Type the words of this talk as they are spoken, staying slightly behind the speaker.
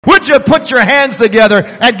Would you put your hands together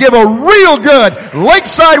and give a real good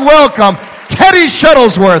lakeside welcome, Teddy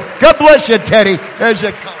Shuttlesworth. God bless you, Teddy, as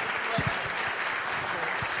you come.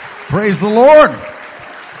 Praise the Lord.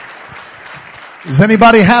 Is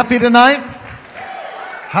anybody happy tonight?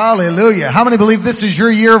 Hallelujah. How many believe this is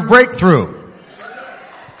your year of breakthrough?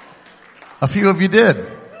 A few of you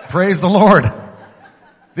did. Praise the Lord.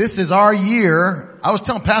 This is our year. I was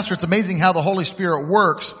telling Pastor, it's amazing how the Holy Spirit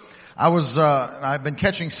works. I've been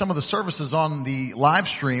catching some of the services on the live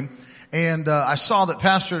stream, and I saw that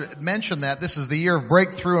Pastor mentioned that this is the year of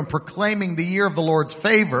breakthrough and proclaiming the year of the Lord's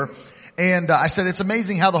favor. And I said, it's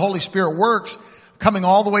amazing how the Holy Spirit works, coming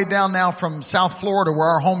all the way down now from South Florida, where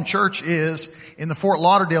our home church is, in the Fort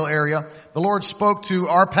Lauderdale area. The Lord spoke to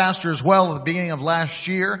our pastor as well at the beginning of last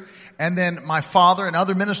year, and then my father and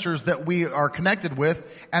other ministers that we are connected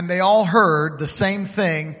with, and they all heard the same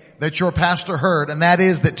thing that your pastor heard, and that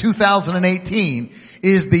is that 2018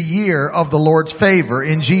 is the year of the Lord's favor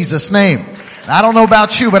in Jesus' name. I don't know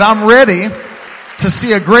about you, but I'm ready to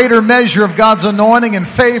see a greater measure of God's anointing and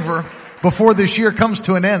favor before this year comes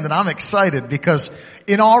to an end. And I'm excited because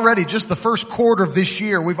in already just the first quarter of this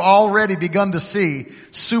year, we've already begun to see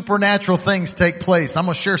supernatural things take place. I'm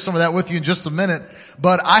going to share some of that with you in just a minute,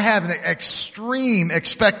 but I have an extreme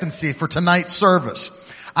expectancy for tonight's service.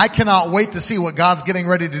 I cannot wait to see what God's getting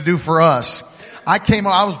ready to do for us.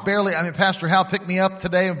 Pastor Hal picked me up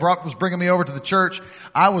today and was bringing me over to the church.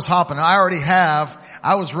 I was hopping.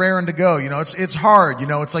 I was raring to go. It's hard.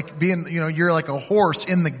 It's like being, you're like a horse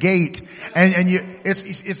in the gate, and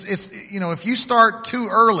if you start too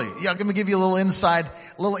early, I'm going to give you a little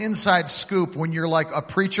inside scoop. When you're like a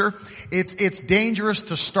preacher, it's dangerous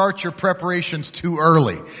to start your preparations too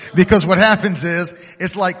early, because what happens is,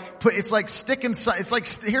 here's what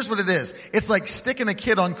it is. It's like sticking a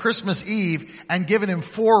kid on Christmas Eve and giving him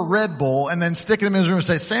 4 Red Bull and then sticking him in his room and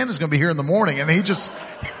say, Santa's going to be here in the morning. And he just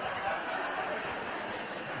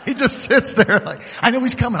sits there like, I know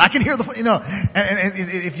he's coming. I can hear and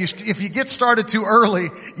if you get started too early,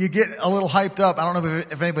 you get a little hyped up. I don't know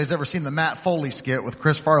if anybody's ever seen the Matt Foley skit with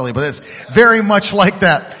Chris Farley, but it's very much like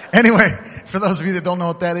that. Anyway, for those of you that don't know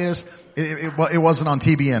what that is, it wasn't on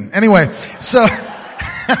TBN. Anyway, so,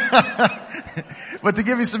 but to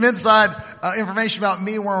give you some inside information about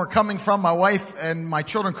me, where we're coming from, my wife and my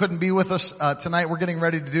children couldn't be with us tonight. We're getting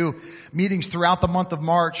ready to do meetings throughout the month of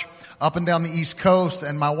March up and down the East Coast.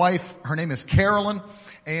 And my wife, her name is Carolyn,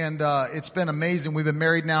 and it's been amazing. We've been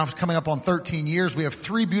married now coming up on 13 years. We have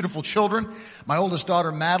 3 beautiful children. My oldest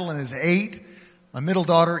daughter, Madeline, is 8. My middle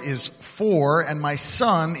daughter is 4, and my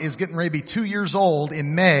son is getting ready to be 2 years old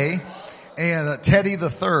in May, and Teddy the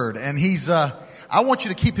 3rd. And he's I want you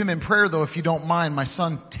to keep him in prayer, though, if you don't mind. My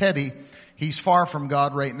son, Teddy, he's far from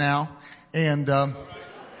God right now. And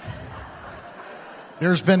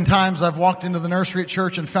there's been times I've walked into the nursery at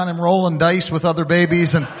church and found him rolling dice with other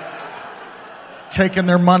babies and taking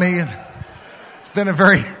their money. And it's been a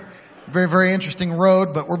very, very, very interesting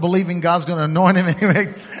road, but we're believing God's going to anoint him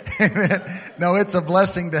anyway. No, it's a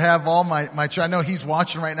blessing to have all my I know he's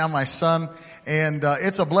watching right now, my son. And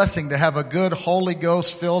it's a blessing to have a good Holy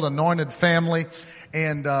Ghost filled anointed family.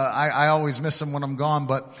 And I always miss them when I'm gone,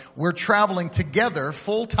 but we're traveling together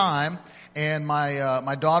full time. And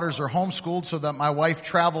my daughters are homeschooled, so that my wife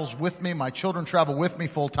travels with me. My children travel with me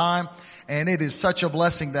full time. And it is such a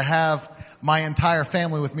blessing to have my entire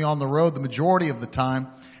family with me on the road the majority of the time.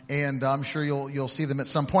 And I'm sure you'll see them at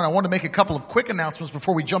some point. I want to make a couple of quick announcements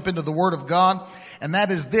before we jump into the Word of God. And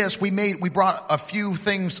that is this. We brought a few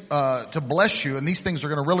things to bless you, and these things are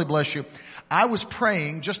going to really bless you. I was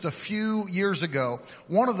praying just a few years ago.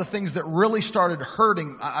 One of the things that really started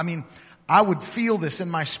hurting, I would feel this in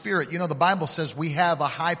my spirit. The Bible says we have a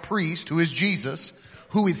high priest, who is Jesus,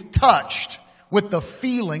 who is touched with the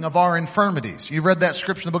feeling of our infirmities. You read that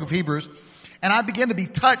scripture in the book of Hebrews. And I began to be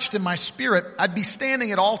touched in my spirit. I'd be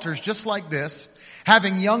standing at altars just like this,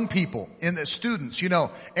 having young people, students,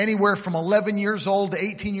 anywhere from 11 years old to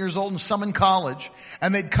 18 years old, and some in college.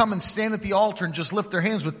 And they'd come and stand at the altar and just lift their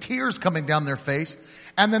hands with tears coming down their face.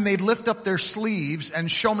 And then they'd lift up their sleeves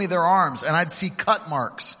and show me their arms. And I'd see cut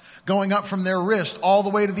marks going up from their wrist all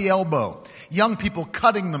the way to the elbow. Young people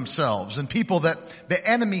cutting themselves, and people that the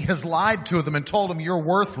enemy has lied to them and told them you're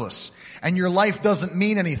worthless and your life doesn't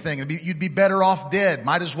mean anything. You'd be better off dead.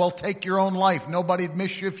 Might as well take your own life. Nobody'd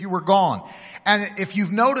miss you if you were gone. And if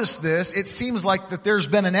you've noticed this, it seems like that there's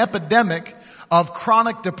been an epidemic of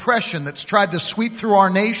chronic depression that's tried to sweep through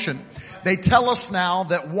our nation. They tell us now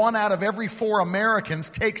that 1 out of every 4 Americans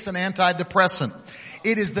takes an antidepressant.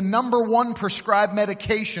 It is the number 1 prescribed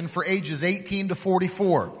medication for ages 18 to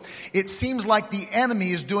 44. It seems like the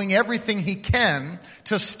enemy is doing everything he can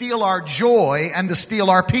to steal our joy and to steal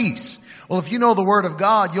our peace. Well, if you know the Word of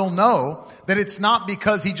God, you'll know that it's not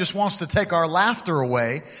because he just wants to take our laughter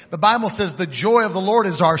away. The Bible says the joy of the Lord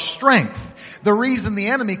is our strength. The reason the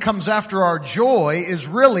enemy comes after our joy is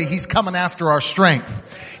really he's coming after our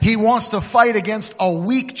strength. He wants to fight against a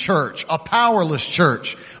weak church, a powerless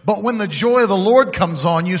church. But when the joy of the Lord comes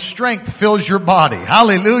on you, strength fills your body.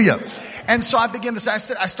 Hallelujah. And so I began to say,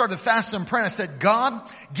 I started fasting and praying. I said, God,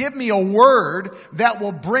 give me a word that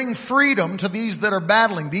will bring freedom to these that are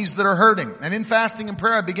battling, these that are hurting. And in fasting and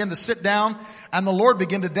prayer, I began to sit down and the Lord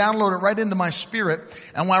began to download it right into my spirit.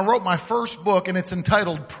 And when I wrote my first book, and it's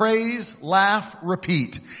entitled Praise, Laugh,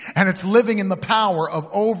 Repeat. And it's living in the power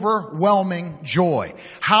of overwhelming joy.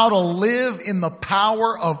 How to live in the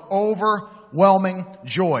power of overwhelming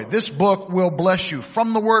joy. This book will bless you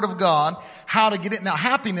from the Word of God, how to get it. Now,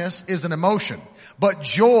 happiness is an emotion, but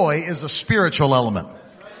joy is a spiritual element.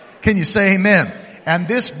 Can you say amen? And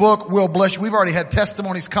this book will bless you. We've already had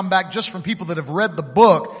testimonies come back just from people that have read the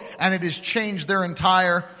book, and it has changed their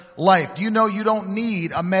entire life. Do you know you don't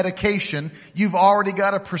need a medication? You've already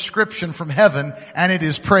got a prescription from heaven, and it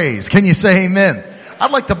is praise. Can you say amen?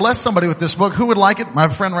 I'd like to bless somebody with this book. Who would like it? My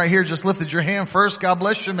friend right here just lifted your hand first. God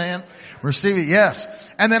bless you, man. Receive it.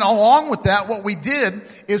 Yes. And then along with that, what we did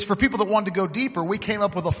is for people that wanted to go deeper, we came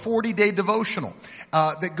up with a 40-day devotional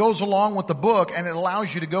that goes along with the book, and it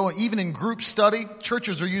allows you to go even in group study.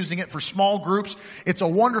 Churches are using it for small groups. It's a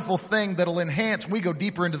wonderful thing that'll enhance. We go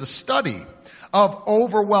deeper into the study of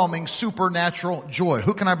overwhelming supernatural joy.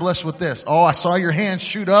 Who can I bless with this? Oh, I saw your hand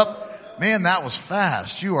shoot up. Man, that was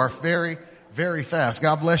fast. You are very, very fast.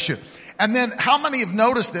 God bless you. And then how many have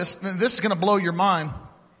noticed this? This is going to blow your mind.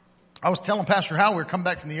 I was telling Pastor Hal, we were coming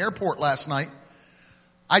back from the airport last night.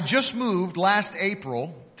 I just moved last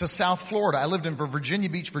April to South Florida. I lived in Virginia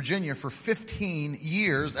Beach, Virginia for 15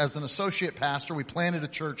 years as an associate pastor. We planted a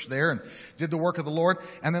church there and did the work of the Lord.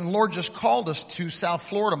 And then the Lord just called us to South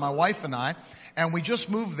Florida, my wife and I, and we just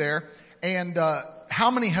moved there. And how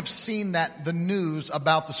many have seen the news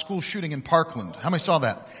about the school shooting in Parkland? How many saw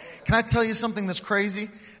that? Can I tell you something that's crazy?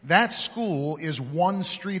 That school is 1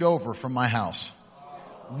 street over from my house.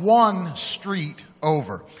 1 street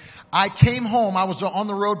over. I came home. I was on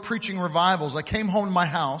the road preaching revivals. I came home to my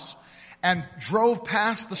house and drove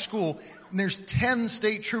past the school. And there's 10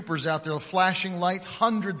 state troopers out there with flashing lights,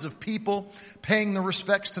 hundreds of people paying their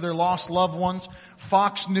respects to their lost loved ones,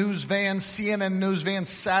 Fox News vans, CNN News vans,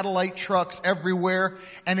 satellite trucks everywhere.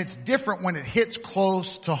 And it's different when it hits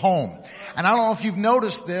close to home. And I don't know if you've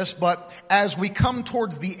noticed this, but as we come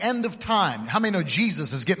towards the end of time, how many know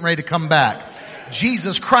Jesus is getting ready to come back?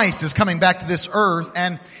 Jesus Christ is coming back to this earth.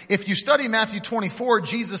 And if you study Matthew 24,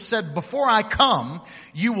 Jesus said, before I come,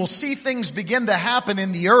 you will see things begin to happen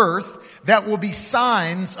in the earth that will be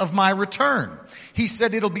signs of my return. He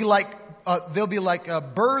said it'll be like they'll be like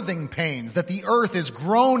birthing pains, that the earth is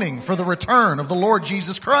groaning for the return of the Lord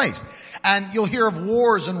Jesus Christ. And you'll hear of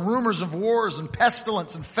wars and rumors of wars and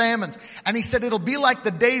pestilence and famines. And he said it'll be like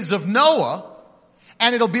the days of Noah,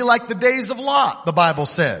 and it'll be like the days of Lot, the Bible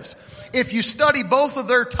says. If you study both of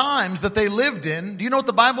their times that they lived in, do you know what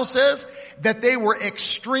the Bible says? That they were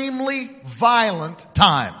extremely violent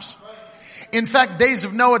times. In fact, days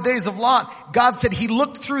of Noah, days of Lot, God said he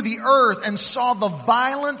looked through the earth and saw the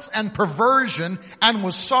violence and perversion and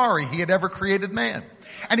was sorry he had ever created man.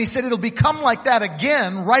 And he said it'll become like that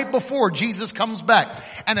again right before Jesus comes back.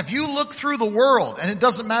 And if you look through the world, and it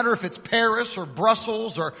doesn't matter if it's Paris or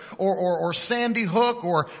Brussels or Sandy Hook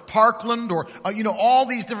or Parkland or, all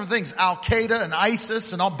these different things, Al-Qaeda and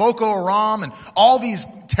ISIS and all Boko Haram and all these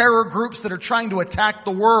terror groups that are trying to attack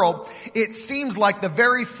the world, it seems like the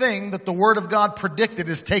very thing that the Word of God predicted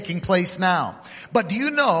is taking place now. But do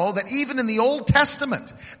you know that even in the Old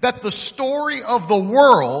Testament, that the story of the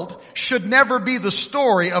world should never be the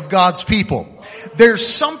story of God's people? There's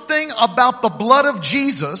something about the blood of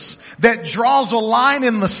Jesus that draws a line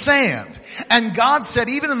in the sand. And God said,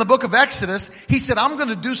 even in the book of Exodus, He said, I'm going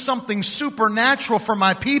to do something supernatural for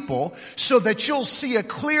my people so that you'll see a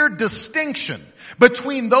clear distinction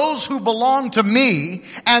between those who belong to me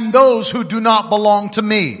and those who do not belong to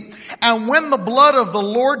me. And when the blood of the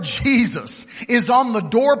Lord Jesus is on the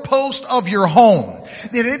doorpost of your home,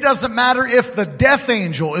 then it doesn't matter if the death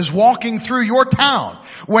angel is walking through your town.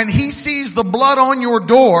 When he sees the blood on your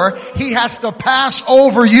door, he has to pass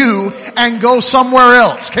over you and go somewhere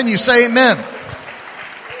else. Can you say amen?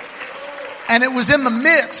 And it was in the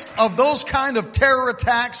midst of those kind of terror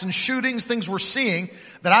attacks and shootings, things we're seeing,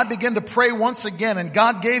 that I began to pray once again, and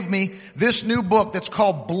God gave me this new book that's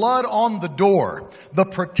called Blood on the Door, The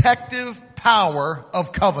Protective Power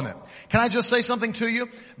of Covenant. Can I just say something to you?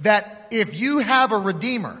 That if you have a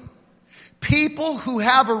Redeemer, people who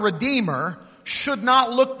have a Redeemer should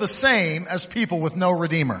not look the same as people with no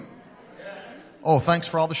Redeemer. Oh, thanks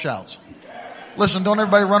for all the shouts. Listen, don't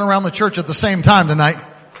everybody run around the church at the same time tonight.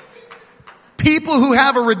 People who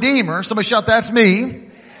have a Redeemer, somebody shout, that's me,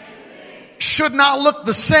 should not look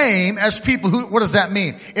the same as people who, what does that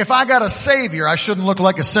mean? If I got a Savior, I shouldn't look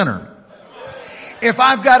like a sinner. If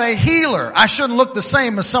I've got a healer, I shouldn't look the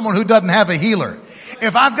same as someone who doesn't have a healer.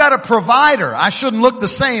 If I've got a provider, I shouldn't look the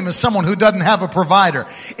same as someone who doesn't have a provider.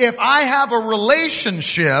 If I have a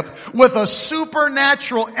relationship with a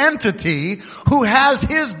supernatural entity who has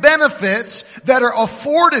his benefits that are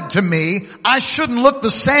afforded to me, I shouldn't look the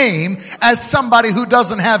same as somebody who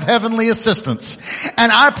doesn't have heavenly assistance.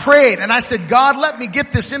 And I prayed and I said, God, let me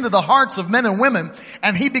get this into the hearts of men and women.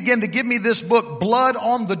 And he began to give me this book, Blood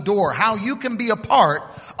on the Door, how you can be a part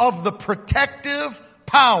of the protective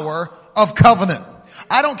power of covenant.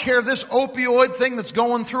 I don't care this opioid thing that's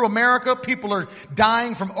going through America. People are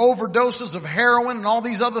dying from overdoses of heroin and all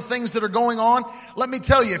these other things that are going on. Let me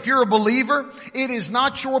tell you, if you're a believer, it is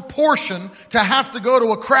not your portion to have to go to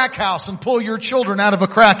a crack house and pull your children out of a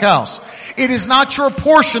crack house. It is not your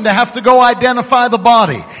portion to have to go identify the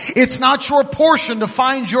body. It's not your portion to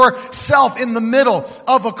find yourself in the middle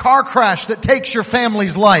of a car crash that takes your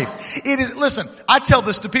family's life. It is, listen, I tell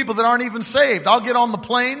this to people that aren't even saved. I'll get on the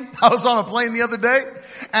plane. I was on a plane the other day.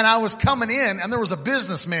 And I was coming in and there was a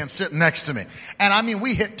businessman sitting next to me. And I mean,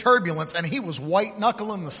 we hit turbulence and he was white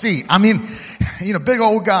knuckling the seat. I mean, you know, big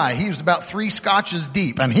old guy. He was about 3 scotches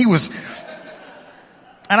deep and he was,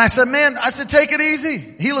 and I said, man, I said, take it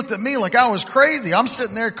easy. He looked at me like I was crazy. I'm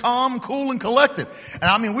sitting there calm, cool and collected. And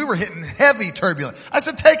I mean, we were hitting heavy turbulence. I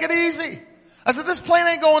said, take it easy. I said, this plane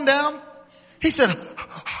ain't going down. He said,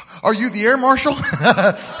 are you the air marshal?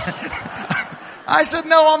 I said,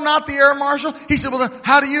 no, I'm not the air marshal. He said, well, then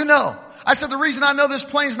how do you know? I said, the reason I know this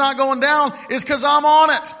plane's not going down is because I'm on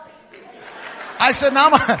it. I said,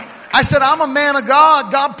 I'm a man of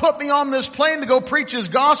God. God put me on this plane to go preach his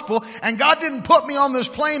gospel, and God didn't put me on this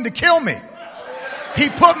plane to kill me. He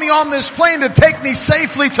put me on this plane to take me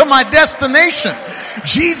safely to my destination.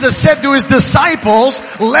 Jesus said to his disciples,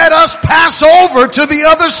 let us pass over to the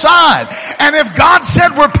other side. And if God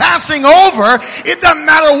said we're passing over, it doesn't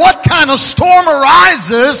matter what kind of storm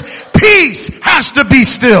arises, peace has to be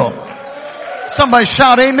still. Somebody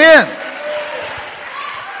shout amen.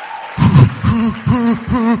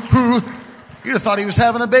 You'd have thought he was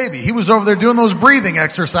having a baby. He was over there doing those breathing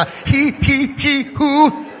exercises. He,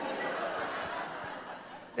 who.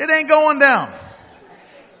 It ain't going down.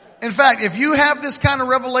 In fact, if you have this kind of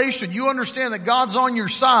revelation, you understand that God's on your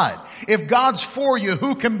side. If God's for you,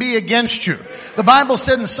 who can be against you? The Bible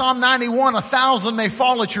said in Psalm 91, 1,000 may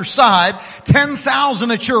fall at your side,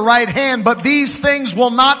 10,000 at your right hand, but these things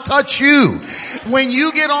will not touch you. When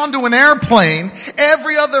you get onto an airplane,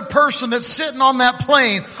 every other person that's sitting on that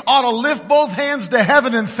plane ought to lift both hands to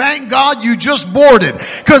heaven and thank God you just boarded.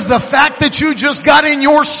 Because the fact that you just got in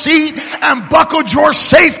your seat and buckled your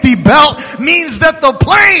safety belt means that the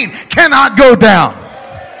plane cannot go down.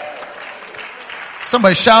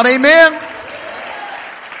 Somebody shout amen.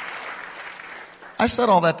 I said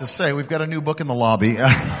all that to say we've got a new book in the lobby.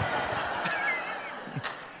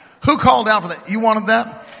 Who called out for that? You wanted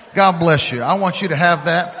that? God bless you. I want you to have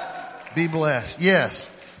that. Be blessed.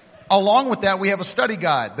 Yes. Along with that, we have a study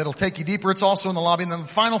guide that'll take you deeper. It's also in the lobby. And then the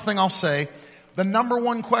final thing I'll say, the number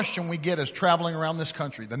one question we get is traveling around this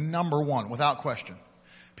country. The number one, without question.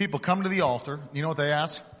 People come to the altar. You know what they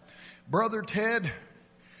ask? Brother Ted,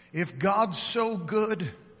 if God's so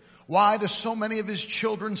good, why do so many of his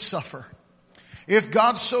children suffer? If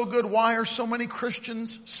God's so good, why are so many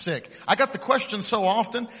Christians sick? I got the question so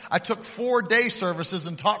often, I took 4 day services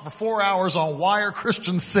and taught for 4 hours on why are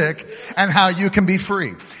Christians sick and how you can be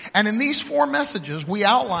free. And in these 4 messages, we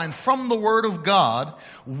outline from the Word of God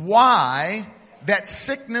why that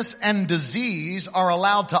sickness and disease are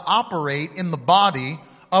allowed to operate in the body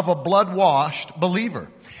of a blood-washed believer,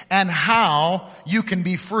 and how you can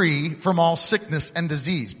be free from all sickness and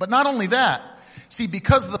disease. But not only that, see,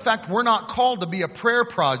 because of the fact we're not called to be a prayer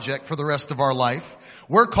project for the rest of our life,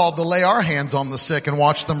 we're called to lay our hands on the sick and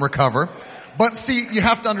watch them recover. But see, you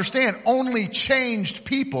have to understand, only changed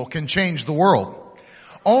people can change the world.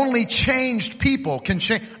 Only changed people can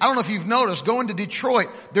change. I don't know if you've noticed, going to Detroit,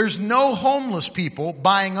 there's no homeless people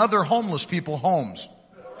buying other homeless people homes.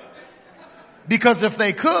 Because if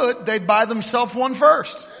they could, they'd buy themselves one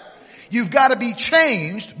first. You've got to be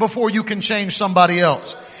changed before you can change somebody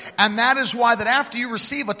else. And that is why that after you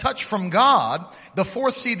receive a touch from God, the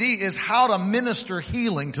 4th CD is how to minister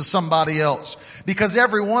healing to somebody else. Because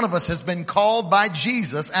every one of us has been called by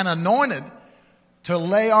Jesus and anointed to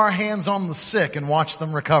lay our hands on the sick and watch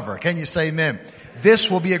them recover. Can you say amen? This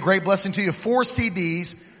will be a great blessing to you. 4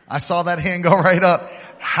 CDs. I saw that hand go right up.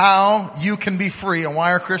 How you can be free and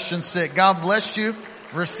why are Christians sick. God bless you.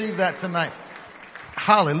 Receive that tonight.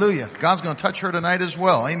 Hallelujah. God's going to touch her tonight as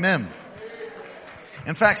well. Amen.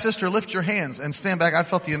 In fact, sister, lift your hands and stand back. I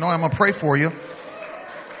felt the anointing. I'm going to pray for you.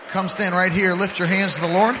 Come stand right here. Lift your hands to the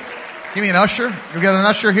Lord. Give me an usher. You got an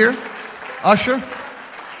usher here? Usher.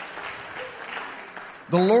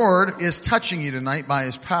 The Lord is touching you tonight by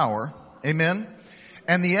His power. Amen.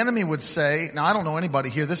 And the enemy would say, now I don't know anybody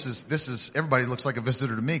here. This is, everybody looks like a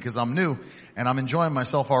visitor to me because I'm new and I'm enjoying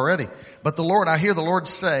myself already. But I hear the Lord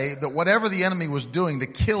say that whatever the enemy was doing to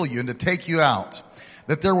kill you and to take you out,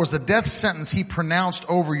 that there was a death sentence He pronounced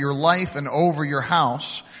over your life and over your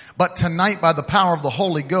house. But tonight, by the power of the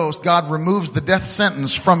Holy Ghost, God removes the death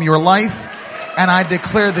sentence from your life. And I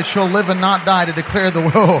declare that you'll live and not die to declare the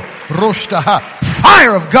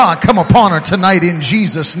fire of God come upon her tonight in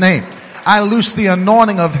Jesus' name. I loose the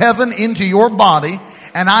anointing of heaven into your body,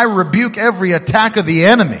 and I rebuke every attack of the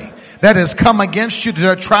enemy that has come against you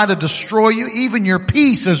to try to destroy you. Even your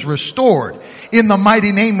peace is restored in the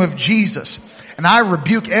mighty name of Jesus. And I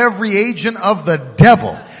rebuke every agent of the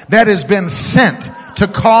devil that has been sent to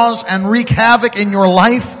cause and wreak havoc in your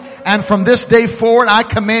life. And from this day forward, I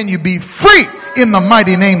command you be free in the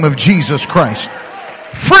mighty name of Jesus Christ.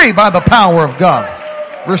 Free by the power of God.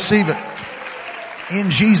 Receive it in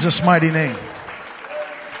Jesus' mighty name.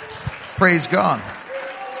 Praise God.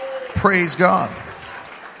 Praise God.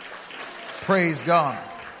 Praise God.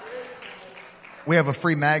 We have a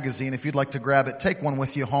free magazine. If you'd like to grab it, take one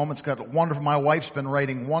with you home. It's got wonderful. My wife's been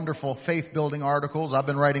writing wonderful faith-building articles. I've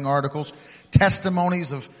been writing articles,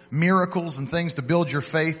 testimonies of miracles and things to build your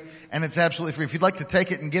faith. And it's absolutely free. If you'd like to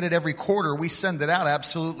take it and get it every quarter, we send it out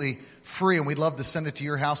absolutely free. And we'd love to send it to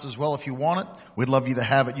your house as well if you want it. We'd love you to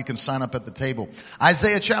have it. You can sign up at the table.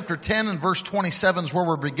 Isaiah chapter 10 and verse 27 is where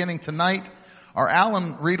we're beginning tonight. Are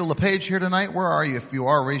Alan, Rita LePage here tonight? Where are you? If you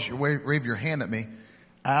are, wave your hand at me.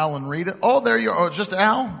 Al and Rita. Oh, there you are. Oh, just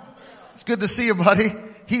Al? It's good to see you, buddy.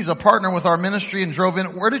 He's a partner with our ministry and drove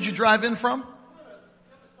in. Where did you drive in from?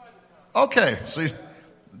 Okay. So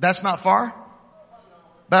that's not far?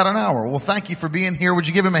 About an hour. Well, thank you for being here. Would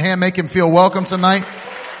you give him a hand? Make him feel welcome tonight.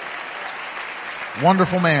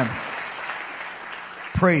 Wonderful man.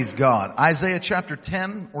 Praise God. Isaiah chapter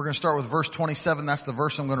 10. We're going to start with verse 27. That's the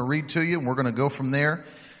verse I'm going to read to you. And we're going to go from there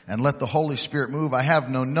and let the Holy Spirit move. I have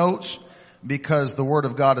no notes, because the Word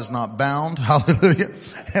of God is not bound. Hallelujah.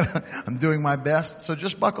 I'm doing my best. So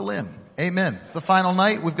just buckle in. Amen. It's the final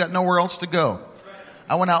night. We've got nowhere else to go.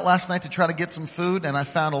 I went out last night to try to get some food, and I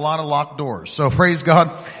found a lot of locked doors. So praise God.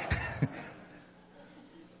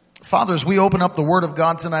 Father, as we open up the Word of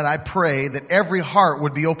God tonight, I pray that every heart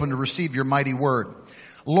would be open to receive your mighty Word.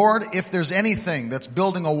 Lord, if there's anything that's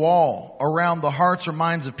building a wall around the hearts or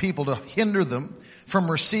minds of people to hinder them from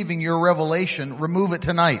receiving your revelation, remove it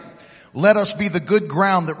tonight. Let us be the good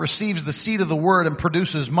ground that receives the seed of the word and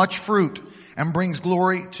produces much fruit and brings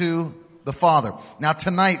glory to the Father. Now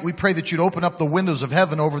tonight we pray that you'd open up the windows of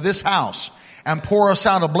heaven over this house and pour us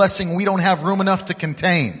out a blessing we don't have room enough to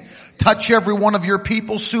contain. Touch every one of your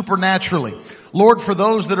people supernaturally. Lord, for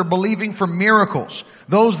those that are believing for miracles,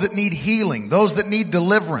 those that need healing, those that need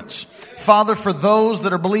deliverance. Father, for those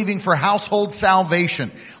that are believing for household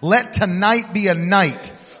salvation, let tonight be a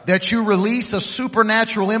night that you release a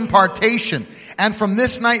supernatural impartation. And from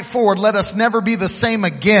this night forward, let us never be the same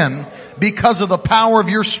again because of the power of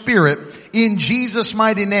your Spirit in Jesus'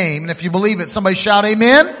 mighty name. And if you believe it, somebody shout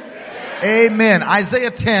amen. Amen. Amen. Isaiah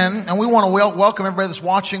 10, and we want to welcome everybody that's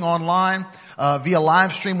watching online via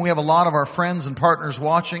live stream. We have a lot of our friends and partners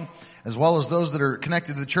watching, as well as those that are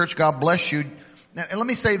connected to the church. God bless you. And let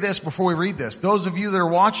me say this before we read this. Those of you that are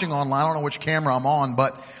watching online, I don't know which camera I'm on,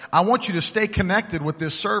 but I want you to stay connected with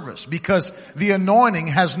this service because the anointing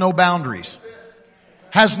has no boundaries.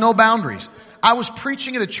 Has no boundaries. I was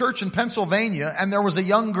preaching at a church in Pennsylvania, and there was a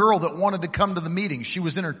young girl that wanted to come to the meeting. She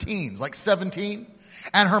was in her teens, like 17.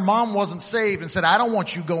 And her mom wasn't saved and said, I don't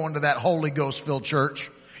want you going to that Holy Ghost-filled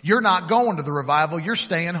church. You're not going to the revival. You're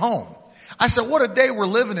staying home. I said, what a day we're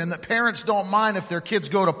living in that parents don't mind if their kids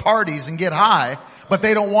go to parties and get high, but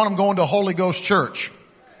they don't want them going to a Holy Ghost church.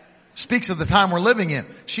 speaks of the time we're living in.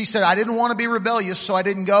 She said, I didn't want to be rebellious, so I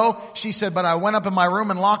didn't go. She said, but I went up in my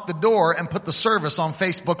room and locked the door and put the service on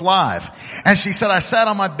Facebook Live. And she said, I sat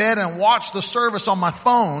on my bed and watched the service on my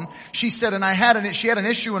phone. She said, and she had an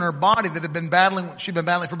issue in her body that she'd been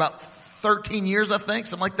battling for about 13 years, I think,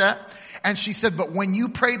 something like that. And she said, but when you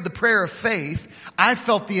prayed the prayer of faith, I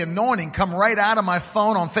felt the anointing come right out of my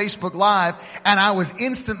phone on Facebook Live, and I was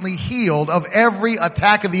instantly healed of every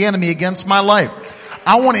attack of the enemy against my life.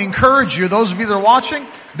 I want to encourage you, those of you that are watching,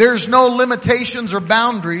 there's no limitations or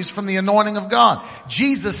boundaries from the anointing of God.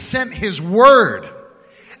 Jesus sent His word,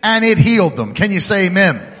 and it healed them. Can you say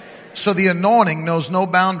amen? So the anointing knows no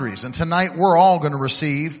boundaries. And tonight we're all going to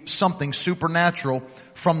receive something supernatural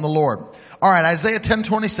from the Lord. All right, Isaiah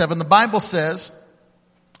 10:27, the Bible says,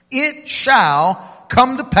 it shall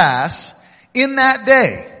come to pass in that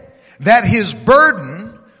day that His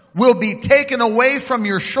burden will be taken away from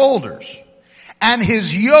your shoulders and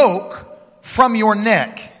His yoke from your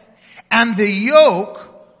neck. And the yoke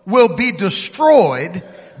will be destroyed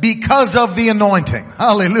because of the anointing.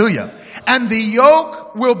 Hallelujah. And the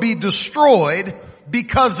yoke will be destroyed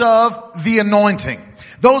because of the anointing.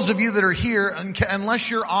 Those of you that are here,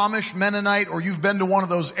 unless you're Amish, Mennonite, or you've been to one of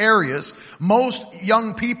those areas, most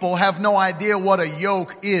young people have no idea what a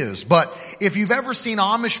yoke is. But if you've ever seen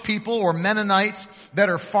Amish people or Mennonites that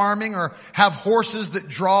are farming or have horses that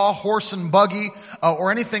draw, horse and buggy,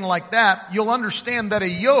 or anything like that, you'll understand that a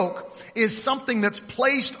yoke is something that's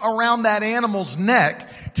placed around that animal's neck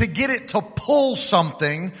to get it to pull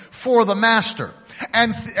something for the master.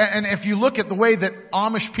 And if you look at the way that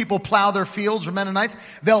Amish people plow their fields or Mennonites,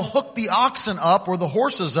 they'll hook the oxen up or the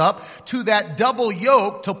horses up to that double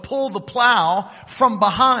yoke to pull the plow from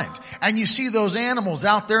behind. And you see those animals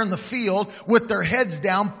out there in the field with their heads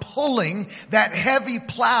down pulling that heavy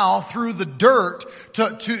plow through the dirt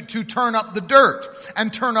to turn up the dirt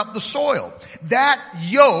and turn up the soil. That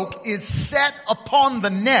yoke is set upon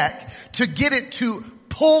the neck to get it to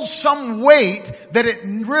pull some weight that it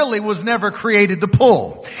really was never created to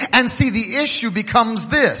pull. And see, the issue becomes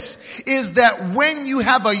this, is that when you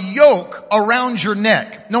have a yoke around your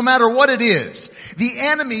neck, no matter what it is, the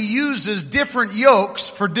enemy uses different yokes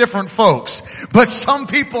for different folks. But some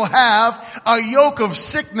people have a yoke of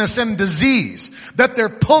sickness and disease that they're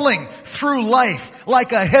pulling through life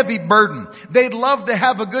like a heavy burden. They'd love to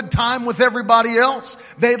have a good time with everybody else.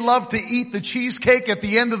 They'd love to eat the cheesecake at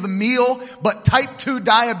the end of the meal, but type 2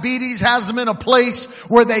 diabetes has them in a place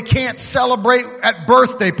where they can't celebrate at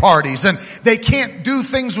birthday parties, and they can't do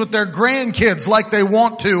things with their grandkids like they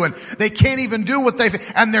want to, and they can't even do what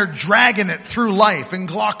and they're dragging it through life, and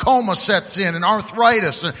glaucoma sets in, and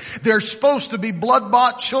arthritis. And they're supposed to be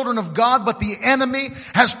blood-bought children of God, but the enemy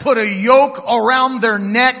has put a yoke around their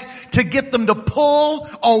neck to get them to pull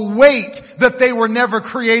a weight that they were never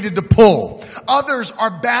created to pull. Others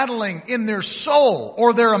are battling in their soul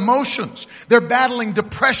or their emotions. They're battling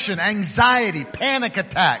depression, anxiety, panic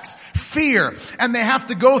attacks, fear, and they have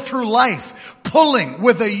to go through life pulling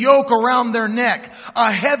with a yoke around their neck,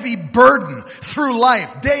 a heavy burden through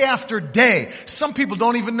life, day after day. Some people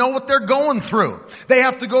don't even know what they're going through. They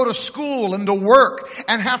have to go to school and to work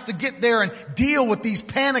and have to get there and deal with these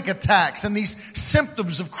panic attacks and these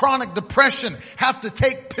symptoms of chronic depression, have to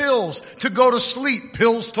take pills to go to sleep,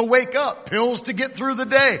 pills to wake up, pills to get through the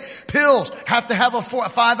day, pills, have to have a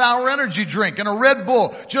 5-hour energy drink and a Red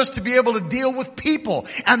Bull just to be able to deal with people.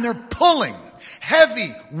 And they're pulling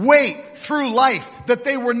heavy weight through life that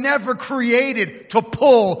they were never created to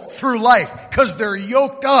pull through life, because they're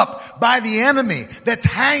yoked up by the enemy that's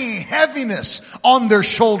hanging heaviness on their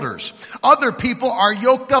shoulders. Other people are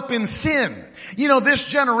yoked up in sin. You know, this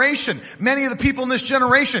generation, many of the people in this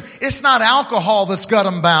generation, it's not alcohol that's got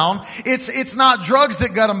them bound. It's not drugs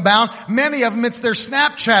that got them bound. Many of them, it's their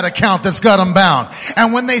Snapchat account that's got them bound.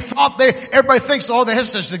 And when they thought everybody thinks, oh,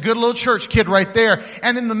 that's just a good little church kid right there.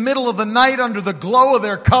 And in the middle of the night, under the glow of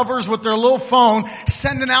their covers with their little phone,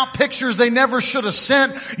 sending out pictures they never should have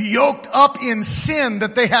sent, yoked up in sin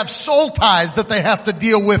that they have soul ties that they have to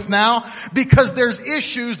deal with now, because there's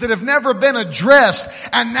issues that have never been addressed.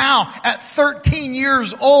 And now at 13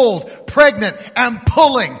 years old, pregnant and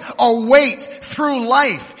pulling a weight through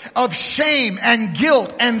life of shame and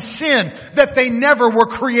guilt and sin that they never were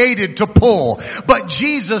created to pull. But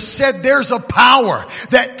Jesus said there's a power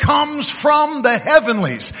that comes from the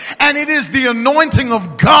heavenlies, and it is the anointing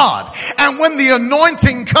of God. And when the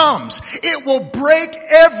anointing comes, it will break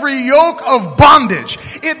every yoke of bondage.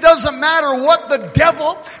 It doesn't matter what the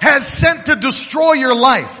devil has sent to destroy your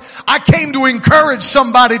life. I came to encourage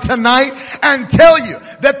somebody tonight and tell you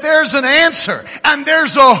that there's an answer and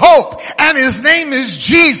there's a hope, and his name is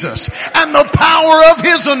Jesus, and the power of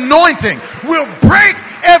his anointing will break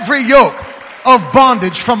every yoke of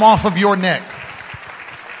bondage from off of your neck.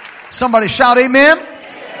 Somebody shout amen.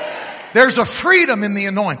 There's a freedom in the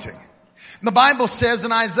anointing. The Bible says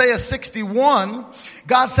in Isaiah 61,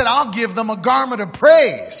 God said, I'll give them a garment of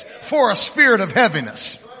praise for a spirit of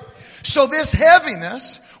heaviness. So this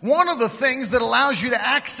heaviness, one of the things that allows you to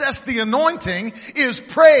access the anointing is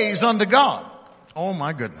praise unto God. Oh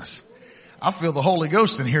my goodness. I feel the Holy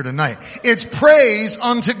Ghost in here tonight. It's praise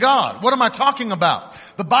unto God. What am I talking about?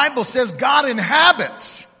 The Bible says God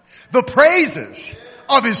inhabits the praises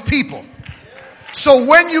of his people. So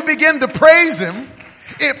when you begin to praise him,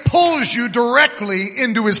 it pulls you directly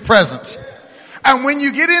into his presence. And when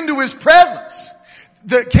you get into his presence,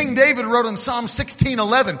 the King David wrote in Psalm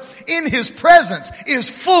 16:11, in his presence is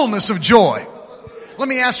fullness of joy. Let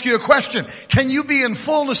me ask you a question. Can you be in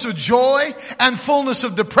fullness of joy and fullness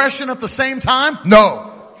of depression at the same time? No.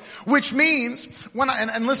 Which means,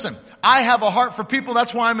 and listen, I have a heart for people.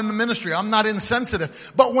 That's why I'm in the ministry. I'm not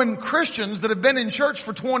insensitive. But when Christians that have been in church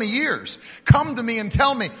for 20 years come to me and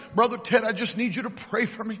tell me, Brother Ted, I just need you to pray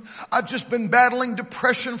for me. I've just been battling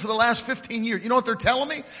depression for the last 15 years. You know what they're telling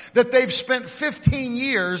me? That they've spent 15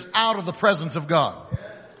 years out of the presence of God.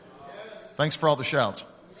 Thanks for all the shouts.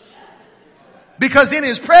 Because in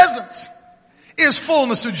his presence is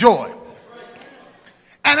fullness of joy.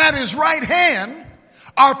 And at his right hand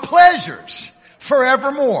are pleasures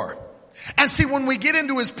forevermore. And see, when we get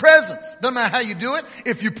into his presence, doesn't matter how you do it,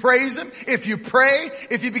 if you praise him, if you pray,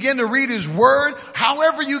 if you begin to read his word,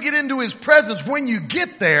 however you get into his presence, when you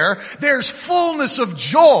get there, there's fullness of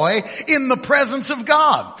joy in the presence of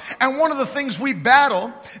God. And one of the things we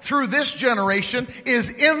battle through this generation is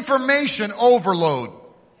information overload.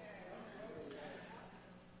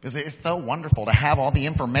 Because it's so wonderful to have all the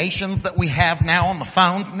information that we have now on the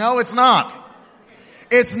phone. No, it's not.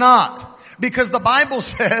 It's not. Because the Bible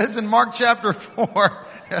says in Mark chapter 4,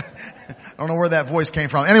 I don't know where that voice came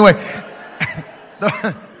from. Anyway,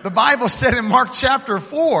 the Bible said in Mark chapter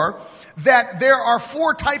 4 that there are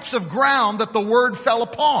 4 types of ground that the word fell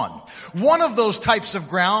upon. One of those types of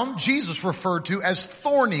ground Jesus referred to as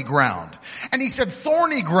thorny ground. And he said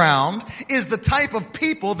thorny ground is the type of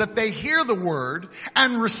people that they hear the word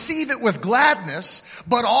and receive it with gladness,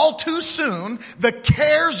 but all too soon the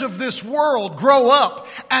cares of this world grow up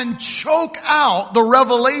and choke out the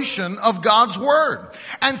revelation of God's word.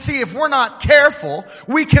 And see, if we're not careful,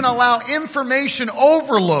 we can allow information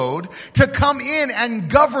overload to come in and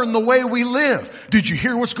govern the way we live. Did you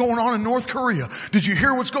hear what's going on in North Korea? Did you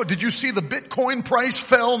hear did you see the Bitcoin price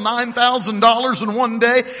fell $9,000 in one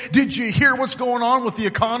day? Did you hear what's going on with the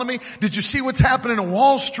economy? Did you see what's happening in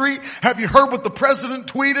Wall Street? Have you heard what the president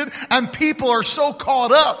tweeted? And people are so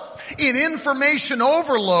caught up in information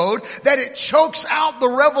overload that it chokes out the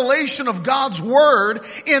revelation of God's word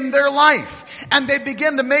in their life. And they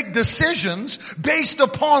begin to make decisions based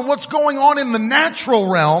upon what's going on in the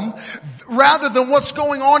natural realm rather than what's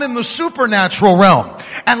going on in the supernatural realm.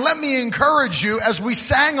 And let me encourage you, as we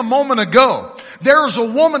sang a moment ago, there's a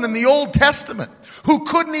woman in the Old Testament who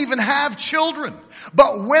couldn't even have children.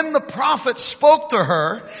 But when the prophet spoke to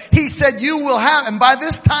her, he said, you will have, and by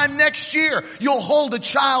this time next year, you'll hold a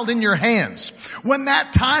child in your hands. When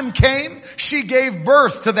that time came, she gave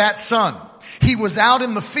birth to that son. He was out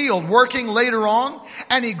in the field working later on,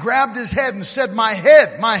 and he grabbed his head and said, my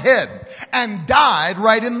head, and died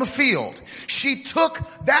right in the field. She took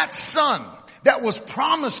that son that was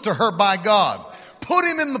promised to her by God, put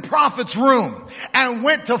him in the prophet's room, and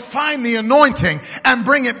went to find the anointing and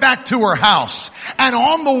bring it back to her house. And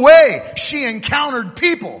on the way, she encountered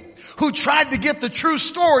people who tried to get the true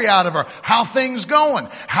story out of her. How things going?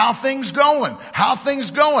 How things going? How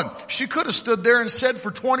things going? She could have stood there and said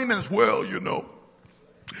for 20 minutes, well, you know,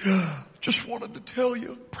 just wanted to tell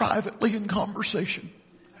you privately in conversation,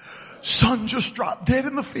 son just dropped dead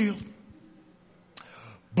in the field.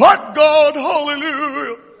 But God,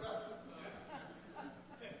 hallelujah.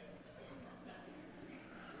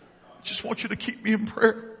 I just want you to keep me in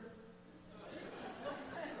prayer.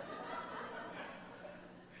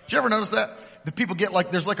 Did you ever notice that? That people get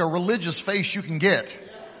there's a religious face you can get.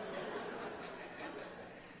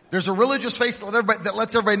 There's a religious face that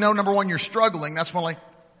lets everybody know, number one, you're struggling. That's one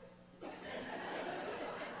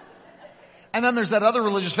And then there's that other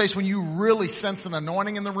religious face when you really sense an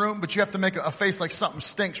anointing in the room, but you have to make a face like something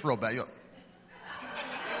stinks real bad.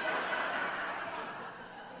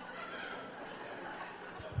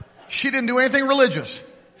 She didn't do anything religious.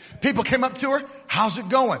 People came up to her. How's it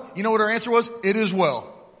going? You know what her answer was? It is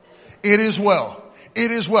well. It is well. It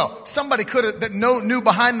is well. Somebody could have, that knew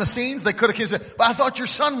behind the scenes, they could have said, but I thought your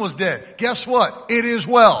son was dead. Guess what? It is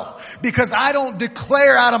well. Because I don't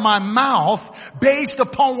declare out of my mouth based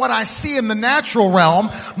upon what I see in the natural realm.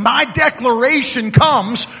 My declaration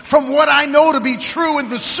comes from what I know to be true in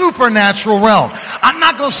the supernatural realm. I'm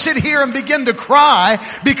not going to sit here and begin to cry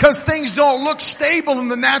because things don't look stable in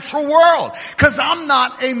the natural world. Because I'm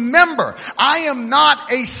not a member. I am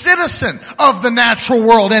not a citizen of the natural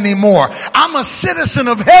world anymore. I'm a citizen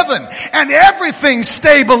of heaven, and everything's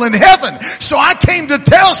stable in heaven. So I came to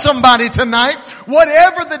tell somebody tonight,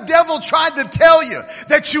 whatever the devil tried to tell you,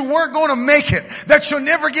 that you weren't going to make it, that you'll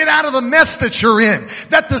never get out of the mess that you're in,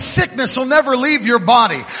 that the sickness will never leave your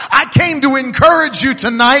body. I came to encourage you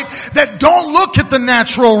tonight that don't look at the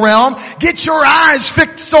natural realm. Get your eyes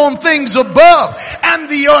fixed on things above, and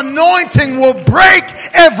the anointing will break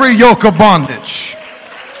every yoke of bondage.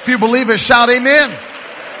 If you believe it, shout amen.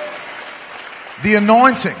 The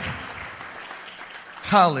anointing.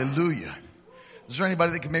 Hallelujah. Is there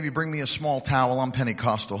anybody that can maybe bring me a small towel? I'm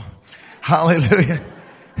Pentecostal. Hallelujah.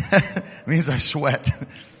 It means I sweat.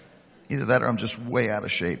 Either that or I'm just way out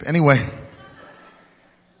of shape. Anyway, I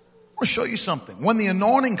want to show you something. When the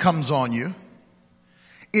anointing comes on you,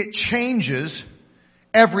 it changes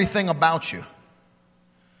everything about you.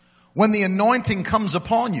 When the anointing comes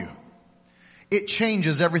upon you, it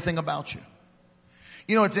changes everything about you.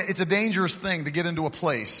 You know, it's a dangerous thing to get into a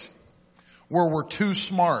place where we're too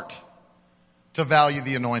smart to value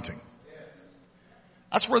the anointing.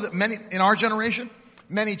 That's where many, in our generation,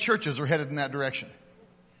 many churches are headed in that direction.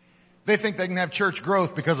 They think they can have church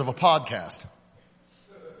growth because of a podcast.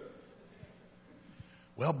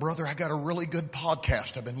 Well, brother, I got a really good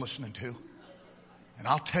podcast I've been listening to. And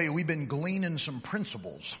I'll tell you, we've been gleaning some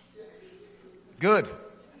principles. Good.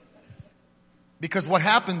 Because what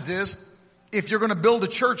happens is, if you're going to build a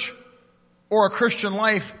church or a Christian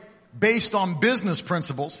life based on business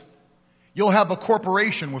principles, you'll have a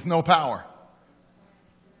corporation with no power.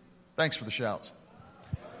 Thanks for the shouts.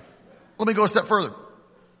 Let me go a step further.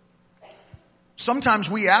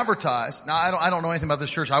 Sometimes we advertise. Now, I don't know anything about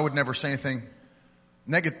this church. I would never say anything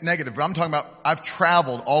negative. But I'm talking about, I've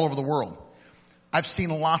traveled all over the world. I've seen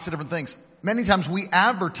lots of different things. Many times we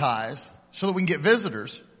advertise so that we can get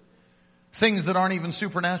visitors, things that aren't even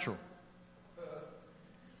supernatural.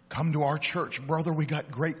 Come to our church, brother, we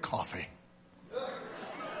got great coffee.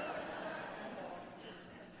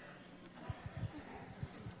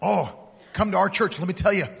 Oh, come to our church, let me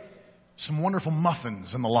tell you, some wonderful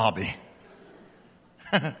muffins in the lobby.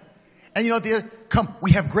 And you know what? Come,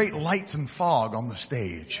 we have great lights and fog on the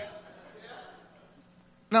stage.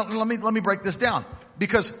 Now, let me break this down.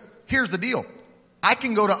 Because here's the deal. I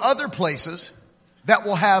can go to other places that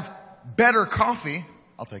will have better coffee.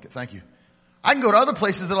 I'll take it, thank you. I can go to other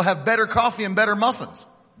places that'll have better coffee and better muffins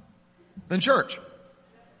than church.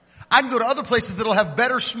 I can go to other places that'll have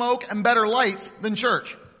better smoke and better lights than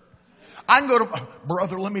church. I can go to,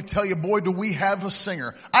 brother, let me tell you, boy, do we have a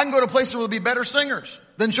singer. I can go to places where there'll be better singers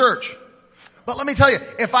than church. But let me tell you,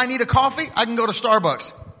 if I need a coffee, I can go to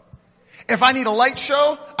Starbucks. If I need a light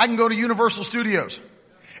show, I can go to Universal Studios.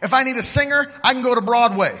 If I need a singer, I can go to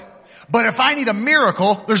Broadway. But if I need a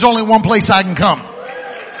miracle, there's only one place I can come.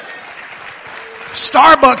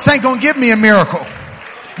 Starbucks ain't gonna give me a miracle.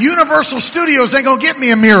 Universal Studios ain't gonna get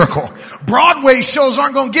me a miracle. Broadway shows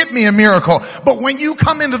aren't gonna get me a miracle. But when you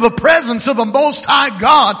come into the presence of the Most High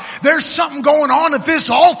God, there's something going on at this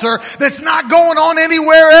altar that's not going on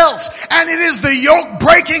anywhere else. And it is the yoke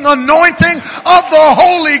breaking anointing of the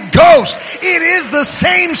Holy Ghost. It is the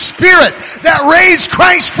same Spirit that raised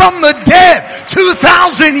Christ from the dead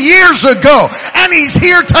 2,000 years ago. And He's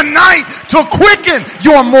here tonight to quicken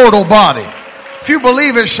your mortal body. If you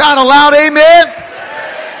believe it, shout aloud, amen.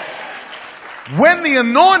 When the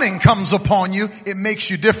anointing comes upon you, it makes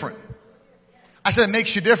you different. I said it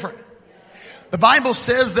makes you different. The Bible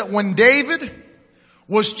says that when David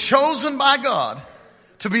was chosen by God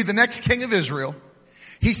to be the next king of Israel,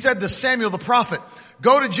 he said to Samuel the prophet,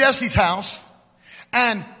 go to Jesse's house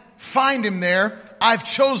and find him there. I've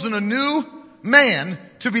chosen a new man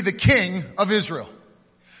to be the king of Israel.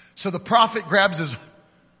 So the prophet grabs his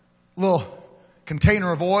little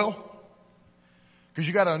container of oil, because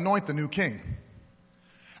you got to anoint the new king,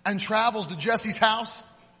 and travels to Jesse's house,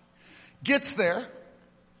 gets there,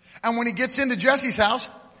 and when he gets into Jesse's house,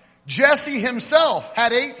 Jesse himself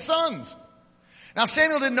had 8 sons. Now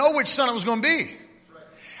Samuel didn't know which son it was going to be.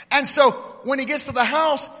 And so when he gets to the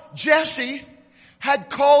house, Jesse had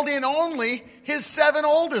called in only his 7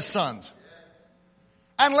 oldest sons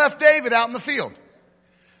and left David out in the field.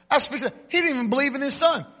 He didn't even believe in his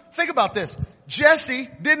son. Think about this. Jesse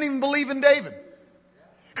didn't even believe in David.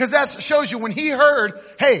 Because that shows you when he heard,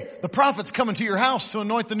 hey, the prophet's coming to your house to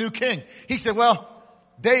anoint the new king. He said, well,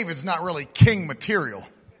 David's not really king material.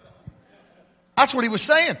 That's what he was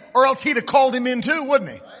saying. Or else he'd have called him in too, wouldn't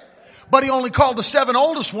he? But he only called the 7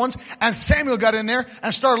 oldest ones, and Samuel got in there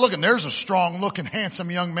and started looking. There's a strong looking, handsome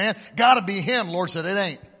young man. Gotta be him. Lord said, it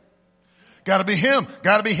ain't. Gotta be him.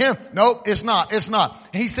 Gotta be him. Nope, it's not. It's not.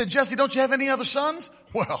 And he said, Jesse, don't you have any other sons?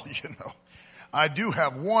 Well, I do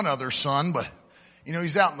have one other son, but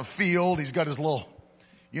he's out in the field. He's got his little,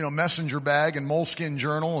 messenger bag and moleskin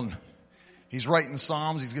journal, and he's writing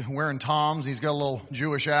Psalms. He's wearing Toms. He's got a little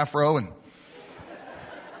Jewish afro, and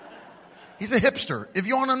he's a hipster. If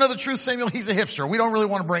you want to know the truth, Samuel, he's a hipster. We don't really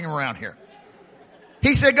want to bring him around here.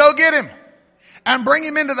 He said, go get him and bring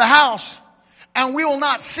him into the house, and we will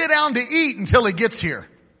not sit down to eat until he gets here.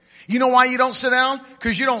 You know why you don't sit down?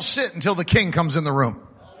 Because you don't sit until the king comes in the room.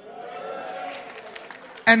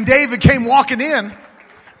 And David came walking in,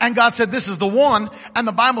 and God said, this is the one. And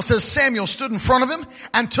the Bible says Samuel stood in front of him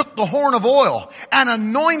and took the horn of oil and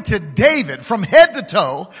anointed David from head to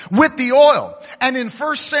toe with the oil. And in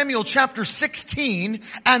 1 Samuel chapter 16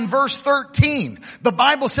 and verse 13, the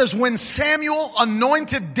Bible says when Samuel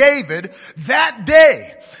anointed David that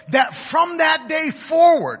day, that from that day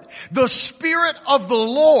forward, the Spirit of the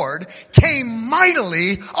Lord came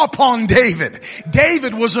mightily upon David.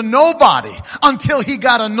 David was a nobody until he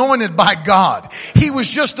got anointed by God. He was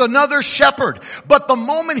just another shepherd. But the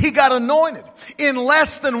moment he got anointed, in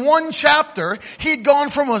less than 1 chapter, he'd gone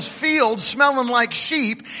from a field smelling like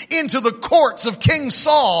sheep into the courts of King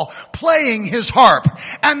Saul playing his harp.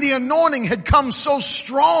 And the anointing had come so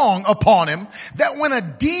strong upon him that when a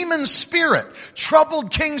demon spirit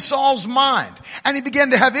troubled King Saul's mind and he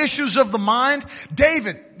began to have issues of the mind,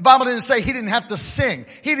 David, the Bible didn't say he didn't have to sing.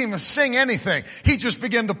 He didn't even sing anything. He just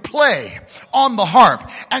began to play on the harp.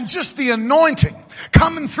 And just the anointing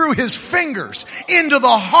coming through his fingers into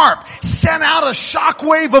the harp sent out a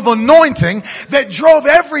shockwave of anointing that drove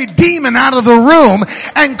every demon out of the room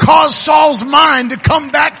and caused Saul's mind to come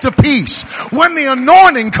back to peace. When the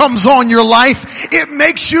anointing comes on your life, it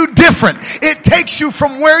makes you different. It takes you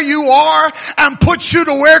from where you are and puts you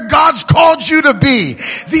to where God's called you to be.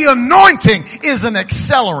 The anointing is an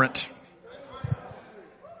accelerant.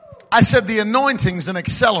 I said the anointing's an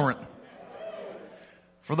accelerant.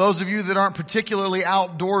 For those of you that aren't particularly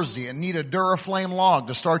outdoorsy and need a Duraflame log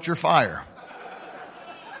to start your fire,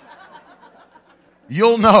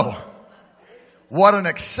 you'll know what an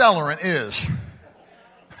accelerant is.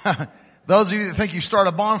 Those of you that think you start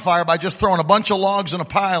a bonfire by just throwing a bunch of logs in a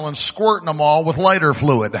pile and squirting them all with lighter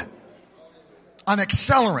fluid. An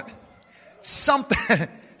accelerant.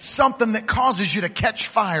 Something that causes you to catch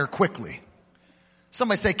fire quickly.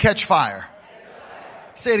 Somebody say catch fire.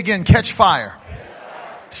 Say it again, catch fire.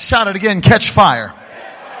 Shout it again, catch fire.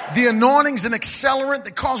 The anointing's an accelerant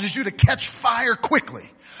that causes you to catch fire quickly.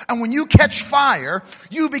 And when you catch fire,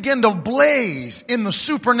 you begin to blaze in the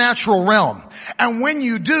supernatural realm. And when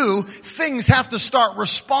you do, things have to start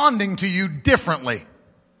responding to you differently.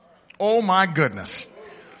 Oh my goodness.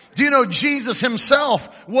 Do you know Jesus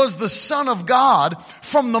himself was the Son of God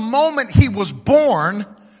from the moment he was born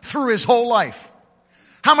through his whole life?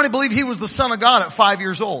 How many believe he was the Son of God at 5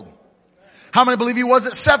 years old? How many believe he was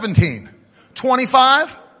at 17?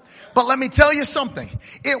 25? But let me tell you something.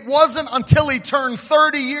 It wasn't until he turned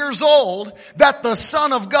 30 years old that the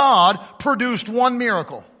Son of God produced one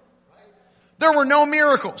miracle. There were no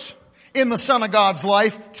miracles in the Son of God's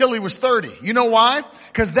life till he was 30. You know why?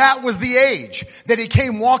 Because that was the age that he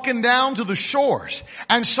came walking down to the shores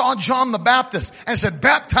and saw John the Baptist and said,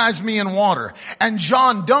 baptize me in water. And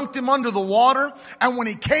John dunked him under the water. And when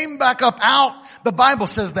he came back up out, the Bible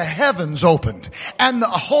says the heavens opened and the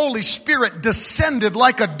Holy Spirit descended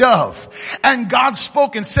like a dove. And God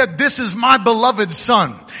spoke and said, this is my beloved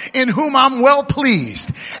Son in whom I'm well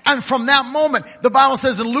pleased. And from that moment, the Bible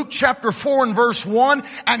says in Luke chapter 4 and verse 1,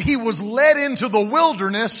 and he was led into the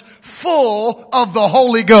wilderness full of the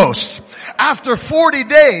Holy Ghost. After 40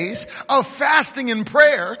 days of fasting and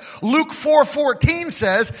prayer, Luke 4:14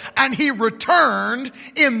 says, and he returned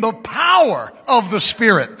in the power of the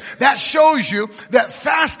Spirit. That shows you that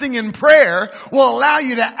fasting and prayer will allow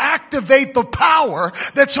you to activate the power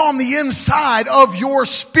that's on the inside of your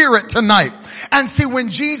spirit tonight. And see, when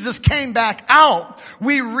Jesus came back out,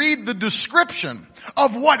 we read the description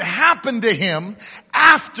of what happened to him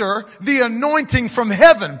after the anointing from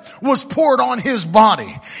heaven was poured on his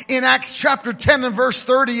body. In Acts chapter 10 and verse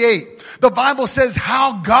 38, the Bible says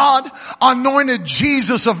how God anointed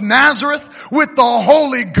Jesus of Nazareth with the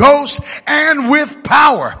Holy Ghost and with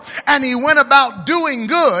power. And he went about doing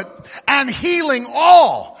good and healing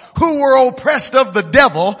all who were oppressed of the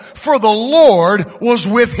devil, for the Lord was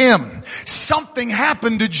with him. Something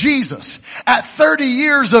happened to Jesus at 30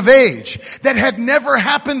 years of age that had never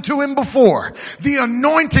happened to him before. The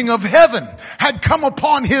anointing of heaven had come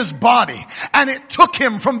upon his body, and it took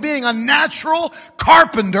him from being a natural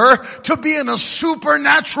carpenter to being a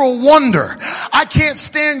supernatural wonder. I can't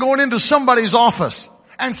stand going into somebody's office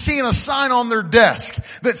and seeing a sign on their desk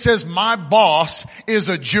that says, my boss is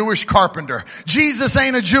a Jewish carpenter. Jesus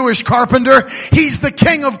ain't a Jewish carpenter. He's the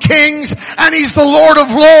King of Kings and He's the Lord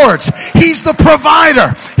of Lords. He's the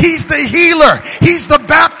provider. He's the healer. He's the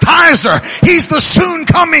baptizer. He's the soon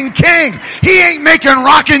coming King. He ain't making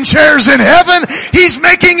rocking chairs in heaven. He's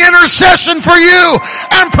making intercession for you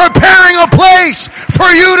and preparing a place for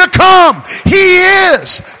you to come. He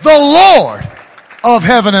is the Lord of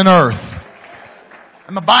heaven and earth.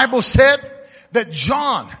 And the Bible said that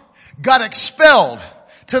John got expelled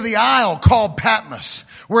to the isle called Patmos,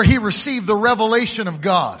 where he received the revelation of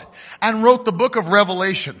God and wrote the book of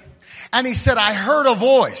Revelation. And he said, I heard a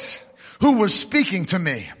voice who was speaking to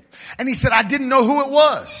me. And he said, I didn't know who it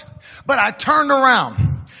was, but I turned around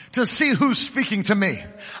to see who's speaking to me.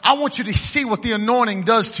 I want you to see what the anointing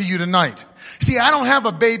does to you tonight. See, I don't have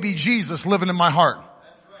a baby Jesus living in my heart.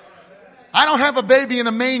 I don't have a baby in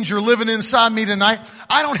a manger living inside me tonight.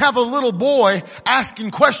 I don't have a little boy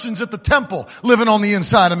asking questions at the temple living on the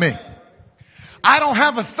inside of me. I don't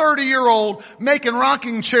have a 30-year-old making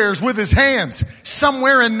rocking chairs with his hands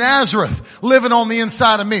somewhere in Nazareth living on the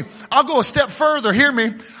inside of me. I'll go a step further. Hear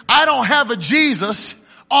me. I don't have a Jesus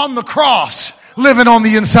on the cross living on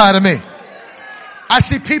the inside of me. I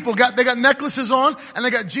see people they got necklaces on and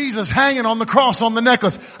they got Jesus hanging on the cross on the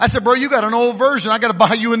necklace. I said, bro, you got an old version. I got to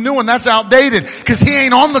buy you a new one. That's outdated because he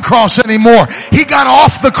ain't on the cross anymore. He got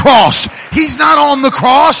off the cross. He's not on the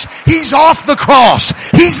cross. He's off the cross.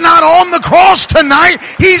 He's not on the cross tonight.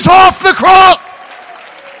 He's off the cross.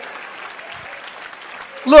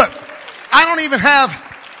 Look, I don't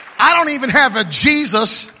even have a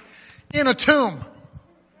Jesus in a tomb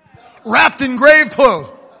wrapped in grave clothes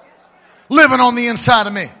living on the inside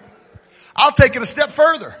of me. I'll take it a step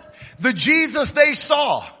further. The Jesus they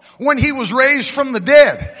saw when he was raised from the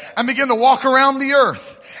dead and began to walk around the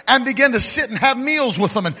earth and began to sit and have meals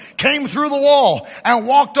with them and came through the wall and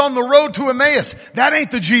walked on the road to Emmaus. That ain't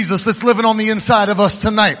the Jesus that's living on the inside of us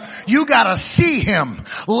tonight. You gotta see him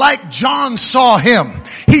like John saw him.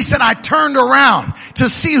 He said, I turned around to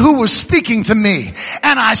see who was speaking to me,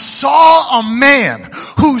 and I saw a man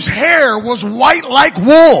whose hair was white like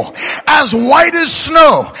wool, as white as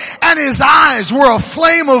snow, and his eyes were a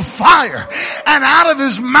flame of fire, and out of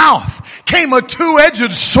his mouth came a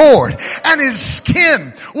two-edged sword, and his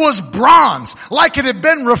skin was bronze like it had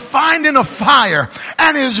been refined in a fire,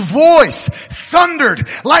 and his voice thundered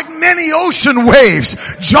like many ocean waves.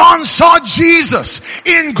 John saw Jesus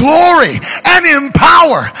in glory and in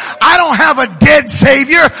power. I don't have a dead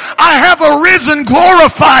Savior. I have a risen,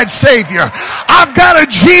 glorified Savior. I've got a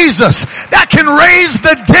Jesus that can raise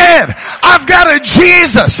the dead. I've got a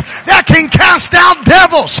Jesus that can cast out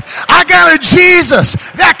devils. I got a Jesus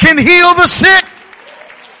that can heal the sick.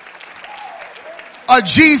 A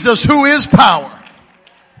Jesus who is power.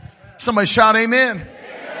 Somebody shout amen. Amen.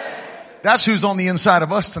 That's who's on the inside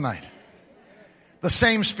of us tonight. The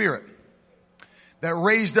same Spirit that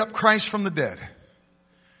raised up Christ from the dead.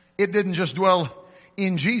 It didn't just dwell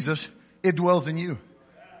in Jesus, it dwells in you.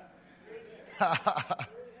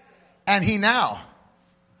 And he now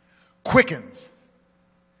quickens.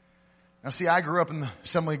 Now see, I grew up in the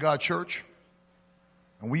Assembly of God Church,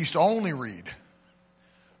 and we used to only read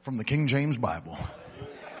from the King James Bible,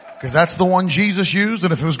 because that's the one Jesus used,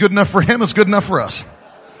 and if it was good enough for him, it's good enough for us.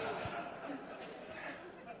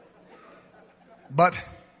 But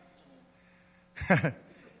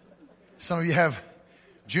some of you have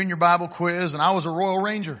junior Bible quiz, and I was a Royal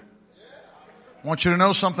Ranger. I want you to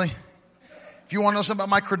know something. If you want to know something about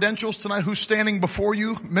my credentials tonight, who's standing before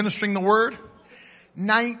you ministering the word?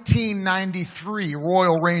 1993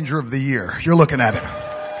 Royal Ranger of the Year. You're looking at him.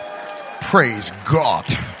 Praise God.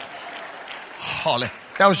 Holy.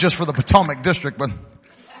 That was just for the Potomac District, but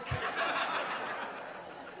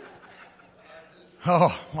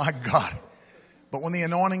oh my God. But when the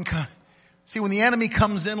anointing comes, see, when the enemy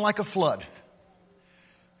comes in like a flood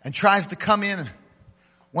and tries to come in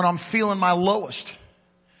when I'm feeling my lowest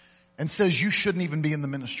and says, you shouldn't even be in the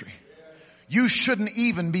ministry. You shouldn't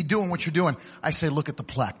even be doing what you're doing. I say, look at the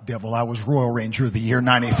plaque, devil. I was Royal Ranger of the year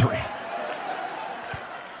 93.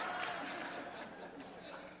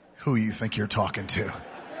 Who you think you're talking to?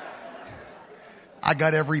 I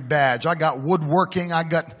got every badge. I got woodworking.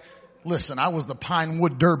 Listen, I was the Pine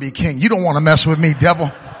Wood Derby king. You don't want to mess with me, devil.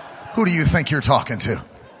 Who do you think you're talking to?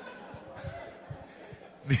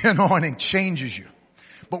 The anointing changes you.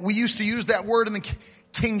 But we used to use that word in the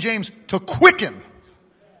King James to quicken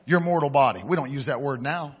your mortal body. We don't use that word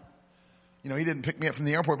now. You know, he didn't pick me up from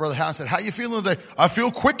the airport, Brother Howe, and said, how you feeling today? I feel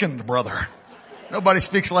quickened, brother. Nobody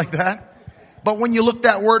speaks like that. But when you look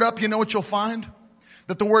that word up, you know what you'll find?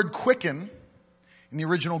 That the word quicken in the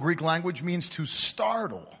original Greek language means to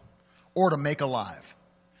startle or to make alive.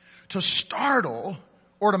 To startle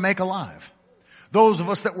or to make alive. Those of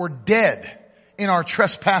us that were dead in our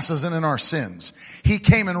trespasses and in our sins. He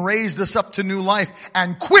came and raised us up to new life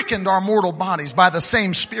and quickened our mortal bodies by the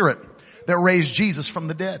same Spirit that raised Jesus from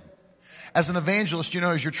the dead. As an evangelist, you know,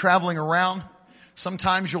 as you're traveling around,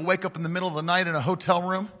 sometimes you'll wake up in the middle of the night in a hotel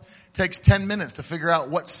room. It takes 10 minutes to figure out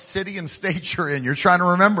what city and state you're in. You're trying to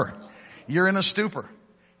remember. You're in a stupor.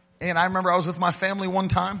 And I remember I was with my family one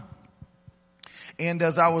time. And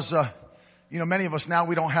as I was, many of us now,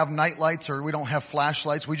 we don't have night lights or we don't have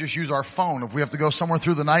flashlights. We just use our phone. If we have to go somewhere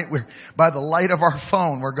through the night, we're by the light of our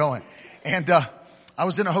phone, we're going. And, I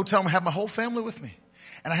was in a hotel and I had my whole family with me.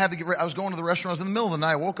 And I was going to the restroom. I was in the middle of the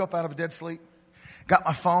night. I woke up out of a dead sleep, got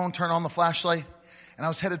my phone, turned on the flashlight, and I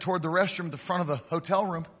was headed toward the restroom at the front of the hotel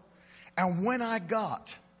room. And when I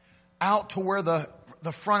got out to where the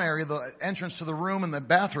front area, the entrance to the room and the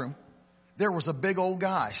bathroom, there was a big old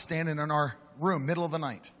guy standing in our room, middle of the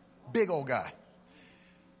night. Big old guy.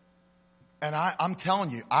 And I'm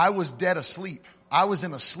telling you, I was dead asleep. I was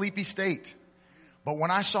in a sleepy state. But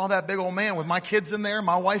when I saw that big old man with my kids in there,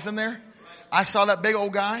 my wife in there, I saw that big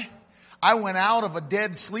old guy. I went out of a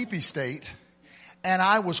dead sleepy state and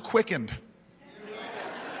I was quickened.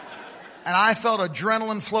 And I felt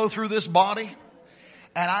adrenaline flow through this body.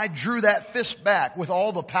 And I drew that fist back with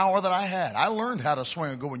all the power that I had. I learned how to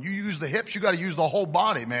swing and go. When you use the hips, you got to use the whole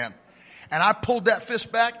body, man. And I pulled that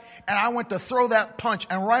fist back and I went to throw that punch.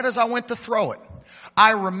 And right as I went to throw it,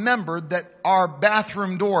 I remembered that our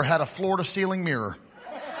bathroom door had a floor to ceiling mirror.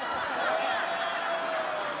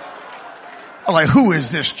 I'm like, who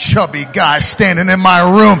is this chubby guy standing in my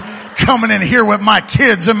room, coming in here with my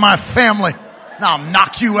kids and my family? Now I'll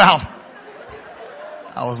knock you out.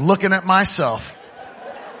 I was looking at myself.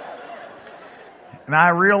 And I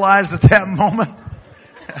realized at that moment,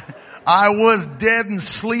 I was dead and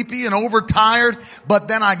sleepy and overtired, but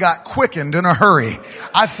then I got quickened in a hurry.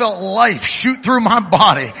 I felt life shoot through my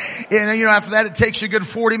body. And after that, it takes you a good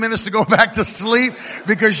 40 minutes to go back to sleep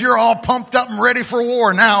because you're all pumped up and ready for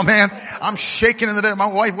war now, man. I'm shaking in the bed. My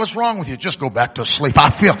wife, what's wrong with you? Just go back to sleep. I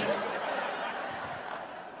feel...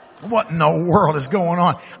 What in the world is going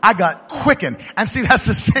on? I got quickened. And see, that's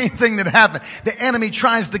the same thing that happened. The enemy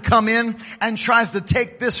tries to come in and tries to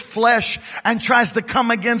take this flesh and tries to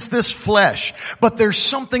come against this flesh. But there's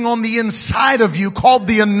something on the inside of you called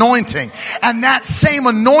the anointing. And that same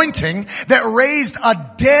anointing that raised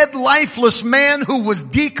a dead, lifeless man who was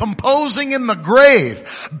decomposing in the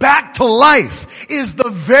grave back to life is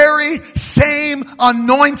the very same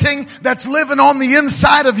anointing that's living on the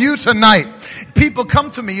inside of you tonight. People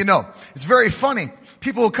come to me, it's very funny.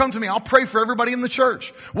 People will come to me. I'll pray for everybody in the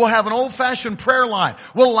church. We'll have an old-fashioned prayer line.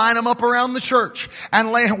 We'll line them up around the church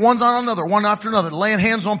and lay ones on another, one after another, laying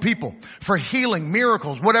hands on people for healing,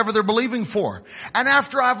 miracles, whatever they're believing for. And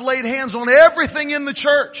after I've laid hands on everything in the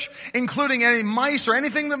church, including any mice or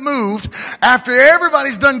anything that moved, after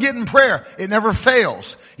everybody's done getting prayer, it never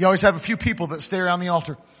fails. You always have a few people that stay around the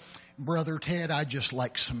altar. Brother Ted, I'd just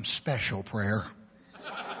like some special prayer.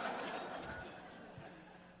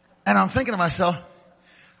 And I'm thinking to myself,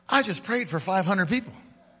 I just prayed for 500 people.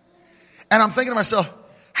 And I'm thinking to myself,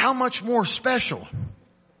 how much more special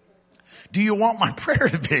do you want my prayer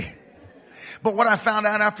to be? But what I found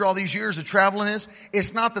out after all these years of traveling is,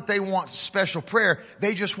 it's not that they want special prayer.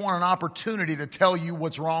 They just want an opportunity to tell you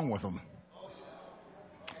what's wrong with them.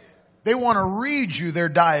 They want to read you their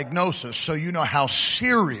diagnosis so you know how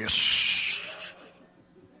serious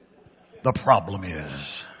the problem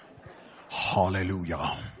is.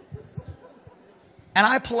 Hallelujah. And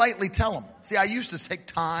I politely tell them. See, I used to take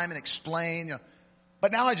time and explain,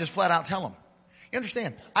 but now I just flat out tell them. You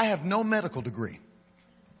understand, I have no medical degree.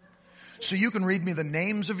 So you can read me the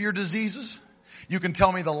names of your diseases. You can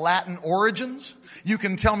tell me the Latin origins. You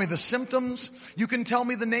can tell me the symptoms. You can tell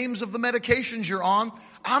me the names of the medications you're on.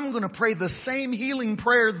 I'm going to pray the same healing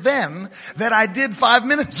prayer then that I did 5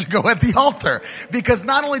 minutes ago at the altar. Because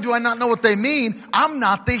not only do I not know what they mean, I'm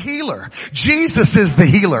not the healer. Jesus is the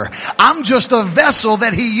healer. I'm just a vessel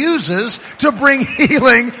that he uses to bring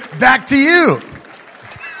healing back to you.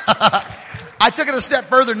 I took it a step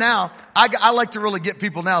further now. I like to really get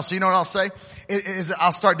people now. So you know what I'll say?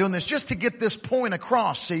 I'll start doing this just to get this point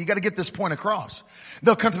across. So you got to get this point across.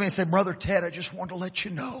 They'll come to me and say, Brother Ted, I just want to let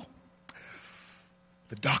you know.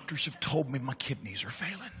 The doctors have told me my kidneys are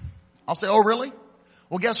failing. I'll say, oh really?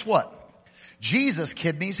 Well, guess what? Jesus'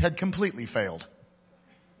 kidneys had completely failed.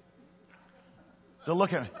 They'll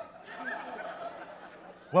look at me.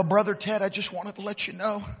 Well, Brother Ted, I just wanted to let you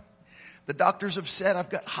know. The doctors have said I've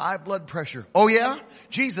got high blood pressure. Oh yeah?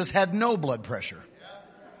 Jesus had no blood pressure.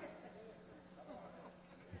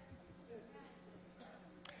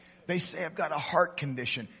 They say I've got a heart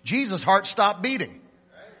condition. Jesus' heart stopped beating.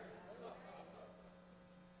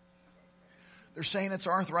 They're saying it's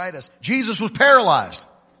arthritis. Jesus was paralyzed.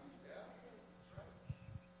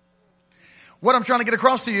 What I'm trying to get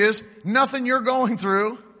across to you is nothing you're going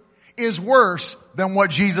through is worse than what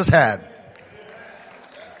Jesus had.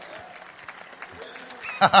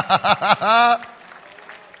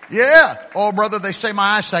 Yeah. Oh, brother, they say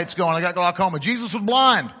my eyesight's going. I got glaucoma. Jesus was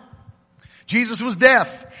blind. Jesus was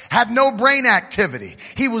deaf, had no brain activity.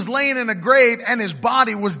 He was laying in a grave and his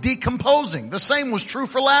body was decomposing. The same was true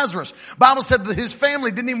for Lazarus. Bible said that his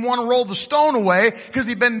family didn't even want to roll the stone away because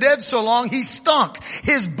he'd been dead so long he stunk.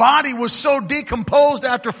 His body was so decomposed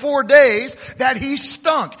after 4 days that he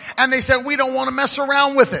stunk. And they said, we don't want to mess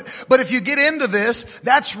around with it. But if you get into this,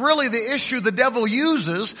 that's really the issue the devil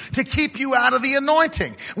uses to keep you out of the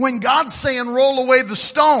anointing. When God's saying roll away the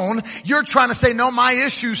stone, you're trying to say, no, my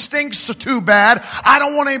issue stinks too bad. I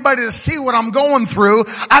don't want anybody to see what I'm going through.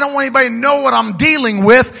 I don't want anybody to know what I'm dealing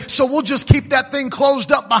with. So we'll just keep that thing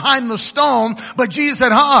closed up behind the stone. But Jesus said,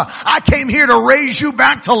 I came here to raise you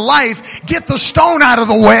back to life. Get the stone out of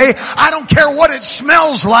the way. I don't care what it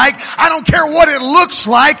smells like. I don't care what it looks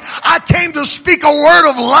like. I came to speak a word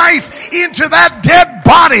of life into that dead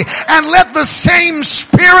body and let the same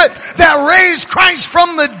Spirit that raised Christ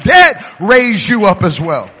from the dead raise you up as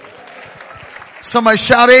well. Somebody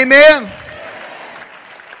shout amen.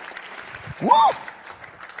 Woo!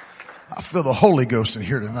 I feel the Holy Ghost in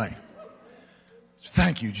here tonight.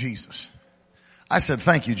 Thank you, Jesus. I said,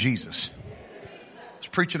 thank you, Jesus. I was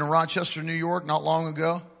preaching in Rochester, New York not long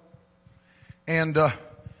ago. And I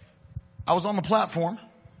was on the platform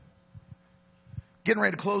getting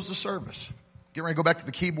ready to close the service. Getting ready to go back to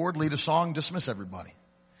the keyboard, lead a song, dismiss everybody.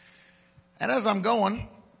 And as I'm going,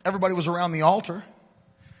 everybody was around the altar.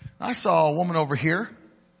 I saw a woman over here.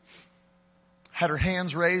 Had her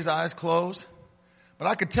hands raised, eyes closed. But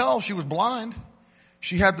I could tell she was blind.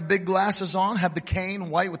 She had the big glasses on, had the cane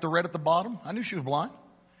white with the red at the bottom. I knew she was blind.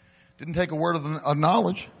 Didn't take a word of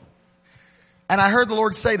knowledge. And I heard the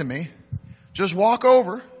Lord say to me, just walk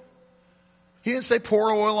over. He didn't say pour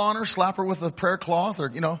oil on her, slap her with a prayer cloth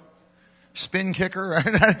or, spin kick her. I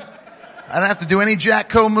didn't have to do any Jack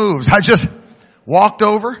Co moves. I just walked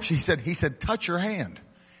over. He said, touch her hand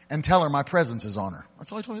and tell her my presence is on her.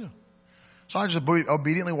 That's all he told me to do. So I just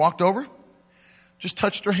obediently walked over, just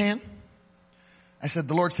touched her hand. I said,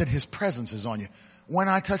 the Lord said his presence is on you. When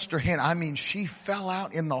I touched her hand, I mean, she fell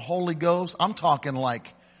out in the Holy Ghost. I'm talking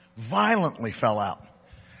like violently fell out.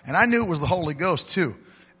 And I knew it was the Holy Ghost too.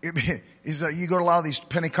 You go to a lot of these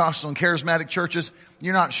Pentecostal and charismatic churches,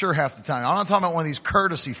 you're not sure half the time. I'm not talking about one of these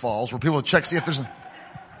courtesy falls where people check, see if there's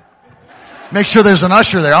make sure there's an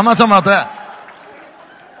usher there. I'm not talking about that.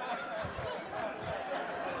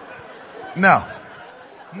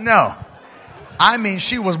 No. I mean,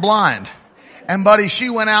 she was blind. And buddy, she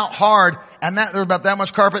went out hard and there was about that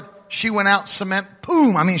much carpet. She went out cement.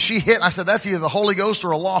 Boom. I mean, she hit. I said, that's either the Holy Ghost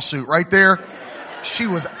or a lawsuit right there. She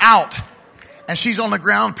was out and she's on the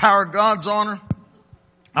ground. Power of God's on her.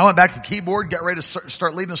 I went back to the keyboard, got ready to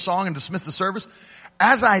start leading a song and dismiss the service.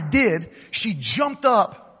 As I did, she jumped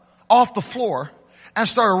up off the floor and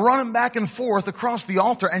started running back and forth across the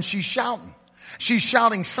altar and she's shouting. She's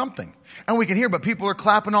shouting something. And we can hear, but people are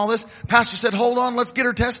clapping all this. Pastor said, hold on, let's get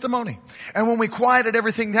her testimony. And when we quieted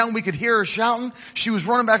everything down, we could hear her shouting. She was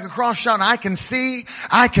running back across shouting, I can see,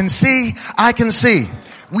 I can see, I can see.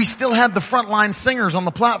 We still had the frontline singers on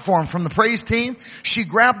the platform from the praise team. She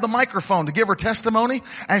grabbed the microphone to give her testimony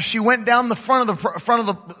and she went down the front of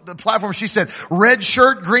the platform. She said, red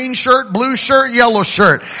shirt, green shirt, blue shirt, yellow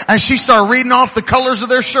shirt. And she started reading off the colors of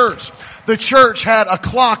their shirts. The church had a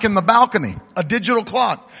clock in the balcony. a digital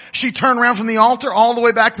clock. She turned around from the altar all the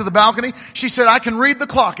way back to the balcony. She said, I can read the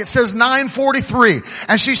clock. It says 9:43.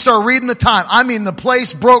 And she started reading the time. I mean, the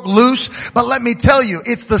place broke loose. But let me tell you,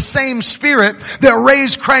 it's the same Spirit that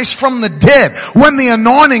raised Christ from the dead. When the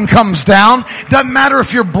anointing comes down, doesn't matter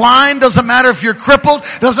if you're blind, doesn't matter if you're crippled,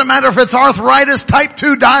 doesn't matter if it's arthritis, type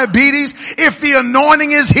 2 diabetes. If the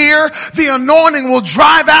anointing is here, the anointing will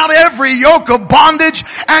drive out every yoke of bondage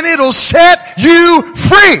and it'll set you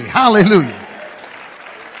free. Hallelujah.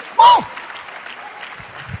 Woo.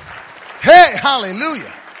 Hey,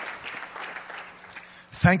 hallelujah.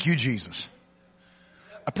 Thank you, Jesus.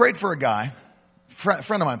 I prayed for a guy, friend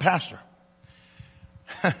of mine, pastor.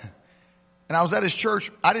 And I was at his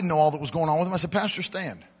church. I didn't know all that was going on with him. I said, Pastor,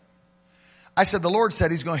 stand. I said, the Lord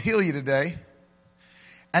said he's going to heal you today.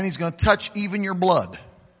 And he's going to touch even your blood.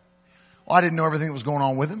 Well, I didn't know everything that was going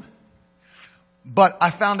on with him. But I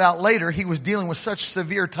found out later he was dealing with such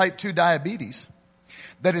severe type 2 diabetes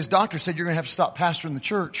that his doctor said, you're going to have to stop pastoring the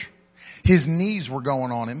church. His knees were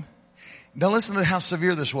going on him. Now listen to how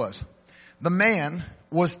severe this was. The man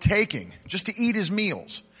was taking, just to eat his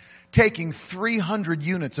meals, taking 300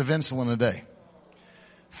 units of insulin a day.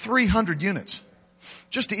 300 units.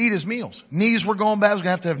 Just to eat his meals. Knees were going bad. He was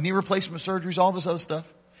going to have knee replacement surgeries, all this other stuff.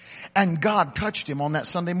 And God touched him on that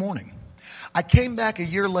Sunday morning. I came back a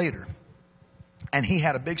year later and he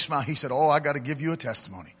had a big smile. He said, I got to give you a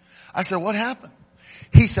testimony. I said, what happened?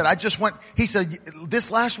 He said,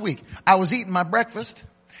 this last week, I was eating my breakfast.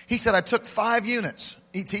 He said, I took 5 units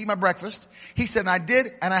to eat my breakfast. He said,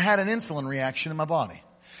 and I had an insulin reaction in my body.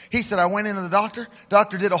 He said, I went into the doctor.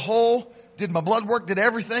 Doctor did my blood work, did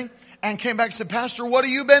everything, and came back and said, Pastor, what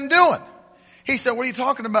have you been doing? He said, what are you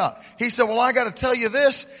talking about? He said, well, I got to tell you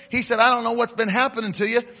this. He said, I don't know what's been happening to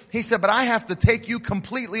you. He said, but I have to take you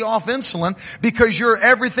completely off insulin because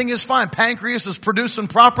everything is fine. Pancreas is producing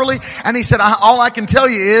properly. And he said, all I can tell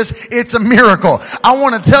you is it's a miracle. I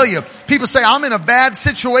want to tell you, people say, I'm in a bad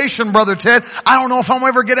situation, Brother Ted. I don't know if I'll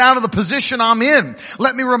ever get out of the position I'm in.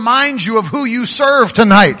 Let me remind you of who you serve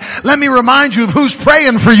tonight. Let me remind you of who's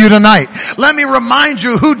praying for you tonight. Let me remind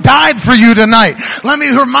you who died for you tonight. Let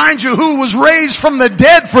me remind you who was raised from the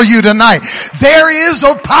dead for you tonight. There is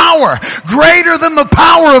a power greater than the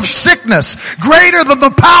power of sickness, greater than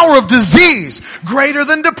the power of disease, greater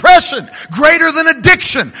than depression, greater than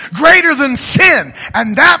addiction, greater than sin.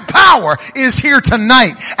 And that power is here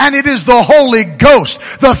tonight. And it is the Holy Ghost,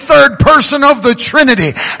 the third person of the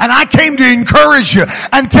Trinity. And I came to encourage you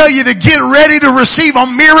and tell you to get ready to receive a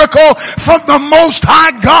miracle from the Most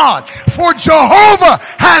High God. For Jehovah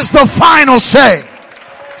has the final say.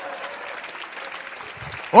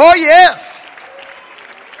 Oh yes.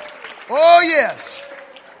 Oh yes.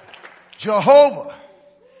 Jehovah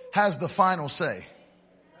has the final say.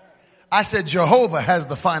 I said Jehovah has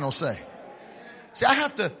the final say. See, I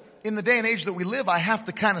have to, in the day and age that we live, I have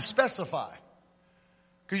to kind of specify.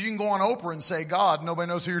 Because you can go on Oprah and say, God, nobody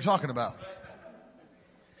knows who you're talking about.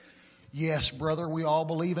 Yes, brother, we all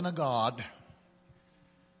believe in a God.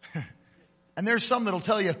 And there's some that'll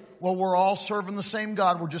tell you, well, we're all serving the same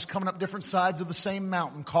God. We're just coming up different sides of the same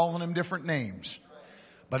mountain, calling him different names.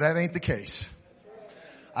 But that ain't the case.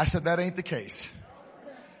 I said that ain't the case.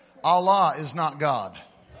 Allah is not God.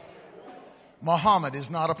 Muhammad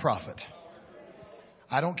is not a prophet.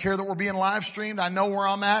 I don't care that we're being live streamed. I know where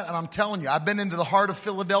I'm at, and I'm telling you, I've been into the heart of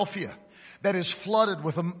Philadelphia that is flooded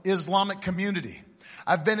with an Islamic community.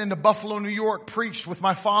 I've been into Buffalo, New York, preached with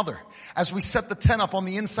my father as we set the tent up on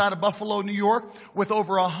the inside of Buffalo, New York, with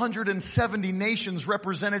over 170 nations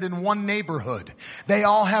represented in one neighborhood. They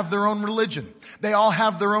all have their own religion. They all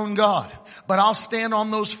have their own God. But I'll stand on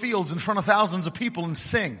those fields in front of thousands of people and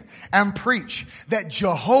sing and preach that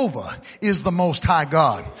Jehovah is the Most High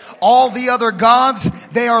God. All the other gods,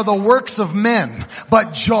 they are the works of men.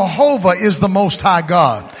 But Jehovah is the Most High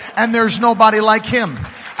God. And there's nobody like him.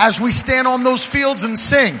 As we stand on those fields and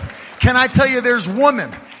sing, can I tell you there's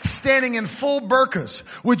women standing in full burqas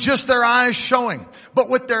with just their eyes showing, but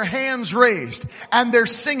with their hands raised, and they're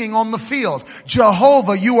singing on the field,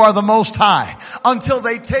 Jehovah, you are the Most High, until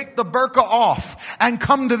they take the burqa off and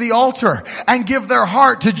come to the altar and give their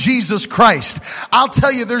heart to Jesus Christ. I'll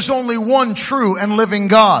tell you, there's only one true and living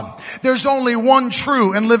God. There's only one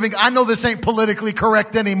true and living. I know this ain't politically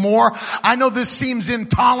correct anymore. I know this seems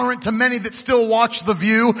intolerant to many that still watch The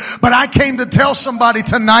View, but I came to tell somebody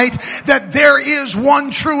tonight that there is one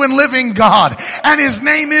true true and living God. And his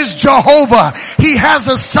name is Jehovah. He has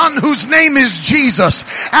a son whose name is Jesus.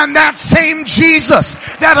 And that same Jesus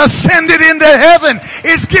that ascended into heaven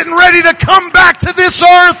is getting ready to come back to this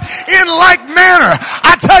earth in like manner.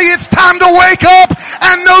 I tell you, it's time to wake up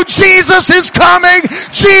and know Jesus is coming.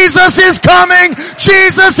 Jesus is coming.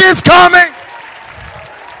 Jesus is coming.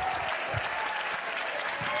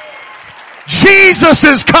 Jesus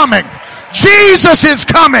is coming. Jesus is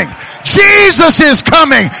coming. Jesus is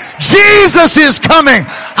coming. Jesus is coming.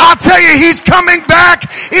 I'll tell you, he's coming back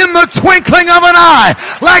in the twinkling of an eye,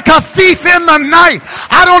 like a thief in the night.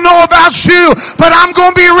 I don't know about you, but I'm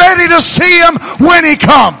going to be ready to see him when he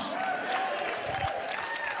comes.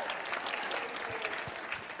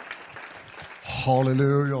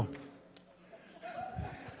 Hallelujah.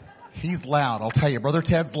 He's loud. I'll tell you, Brother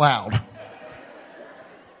Ted's loud.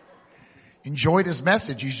 Enjoyed his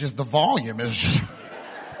message. He's just, the volume is just.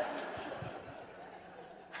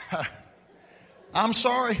 I'm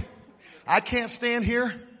sorry. I can't stand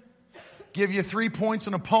here, give you 3 points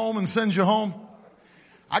in a poem and send you home.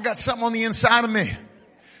 I got something on the inside of me.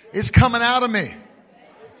 It's coming out of me.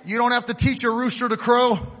 You don't have to teach a rooster to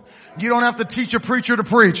crow. You don't have to teach a preacher to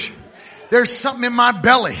preach. There's something in my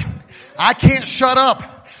belly. I can't shut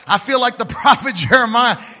up. I feel like the prophet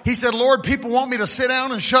Jeremiah. He said, Lord, people want me to sit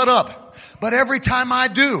down and shut up. But every time I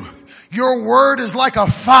do, your word is like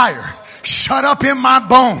a fire shut up in my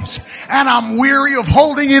bones, and I'm weary of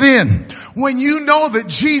holding it in. When you know that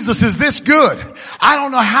Jesus is this good, I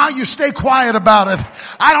don't know how you stay quiet about it.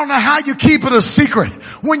 I don't know how you keep it a secret.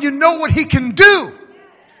 When you know what he can do,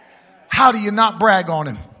 how do you not brag on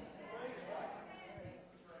him?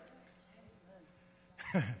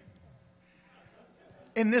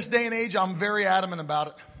 In this day and age, I'm very adamant about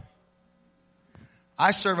it.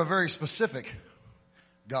 I serve a very specific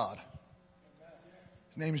God.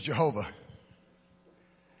 His name is Jehovah.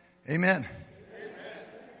 Amen.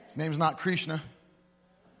 His name is not Krishna,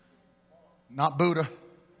 not Buddha,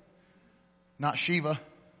 not Shiva,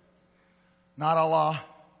 not Allah,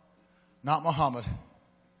 not Muhammad.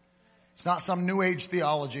 It's not some new age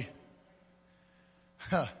theology.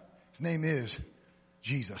 His name is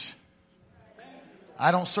Jesus.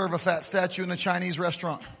 I don't serve a fat statue in a Chinese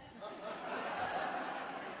restaurant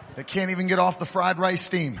that can't even get off the fried rice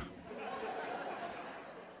steam.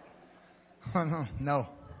 No.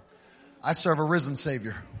 I serve a risen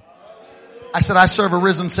Savior. I said, I serve a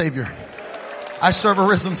risen Savior. I serve a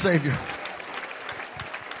risen Savior.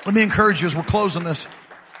 Let me encourage you as we're closing this.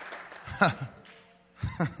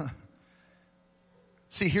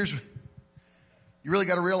 See, you really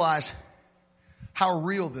got to realize how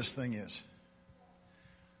real this thing is.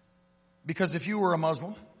 Because if you were a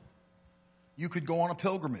Muslim, you could go on a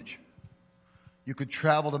pilgrimage. You could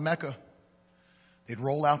travel to Mecca. They'd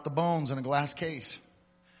roll out the bones in a glass case.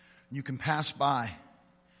 You can pass by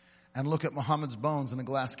and look at Muhammad's bones in a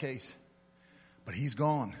glass case. But he's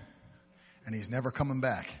gone, and he's never coming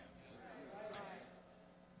back.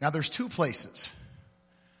 Now, there's two places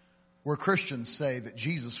where Christians say that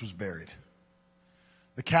Jesus was buried.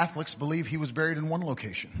 The Catholics believe he was buried in one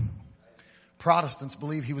location. Protestants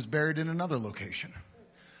believe he was buried in another location.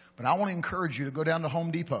 But I want to encourage you to go down to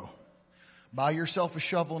Home Depot, buy yourself a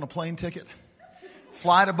shovel and a plane ticket,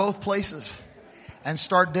 fly to both places, and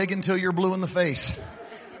start digging till you're blue in the face.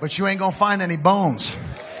 But you ain't going to find any bones,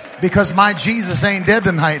 because my Jesus ain't dead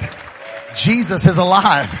tonight. Jesus is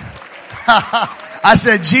alive. I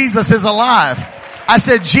said Jesus is alive. I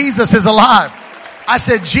said Jesus is alive. I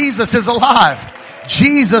said Jesus is alive.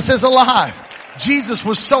 Jesus is alive. Jesus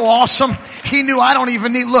was so awesome. He knew I don't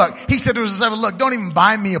even need, look, he said to his disciples, look, don't even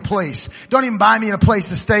buy me a place. Don't even buy me a place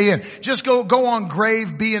to stay in. Just go on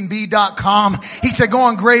gravebnb.com. He said, go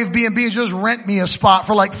on gravebnb and just rent me a spot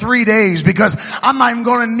for like 3 days, because I'm not even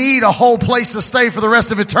going to need a whole place to stay for the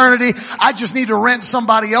rest of eternity. I just need to rent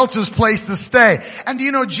somebody else's place to stay. And do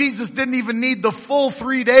you know, Jesus didn't even need the full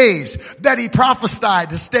 3 days that he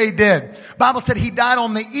prophesied to stay dead. Bible said he died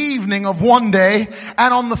on the evening of one day,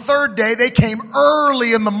 and on the third day they came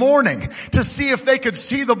early in the morning to see if they could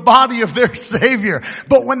see the body of their Savior.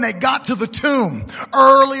 But when they got to the tomb,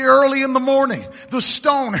 early in the morning, the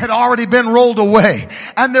stone had already been rolled away.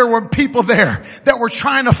 And there were people there that were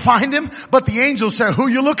trying to find him, but the angel said, who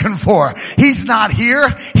you looking for? He's not here.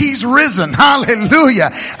 He's risen.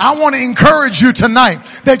 Hallelujah. I want to encourage you tonight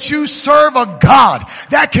that you serve a God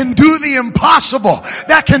that can do the impossible,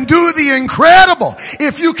 that can do the incredible.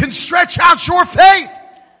 If you can stretch out your faith,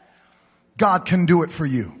 God can do it for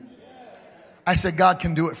you. I said, God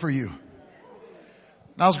can do it for you.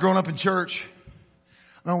 When I was growing up in church,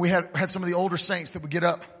 I remember we had some of the older saints that would get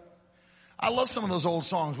up. I love some of those old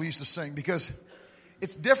songs we used to sing, because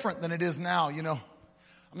it's different than it is now. You know,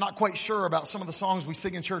 I'm not quite sure about some of the songs we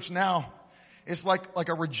sing in church now. It's like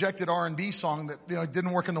a rejected R&B song that, you know,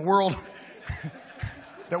 didn't work in the world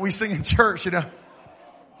that we sing in church, you know.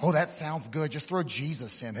 Oh, that sounds good. Just throw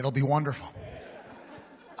Jesus in. It'll be wonderful.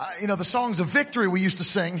 You know, the songs of victory we used to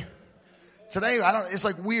sing. Today, it's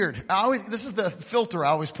like weird. This is the filter I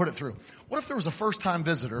always put it through. What if there was a first-time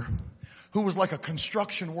visitor who was like a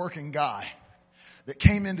construction working guy that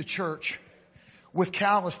came into church with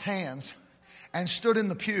calloused hands and stood in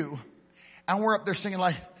the pew, and we're up there singing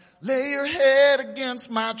like, lay your head against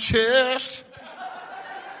my chest.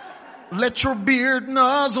 Let your beard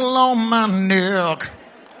nuzzle on my neck.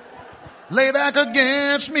 Lay back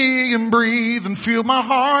against me and breathe and feel my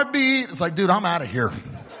heartbeat. It's like, dude, I'm out of here.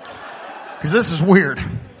 Because this is weird.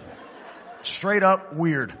 Straight up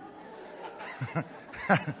weird.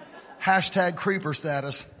 Hashtag creeper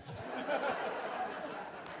status.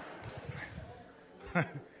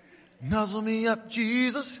 Nuzzle me up,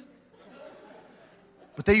 Jesus.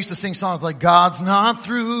 But they used to sing songs like, God's not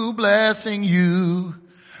through blessing you.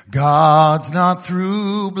 God's not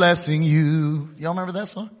through blessing you. Y'all remember that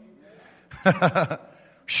song?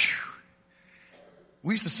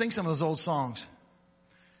 We used to sing some of those old songs.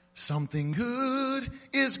 Something good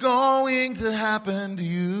is going to happen to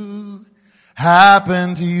you.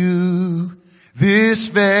 Happen to you this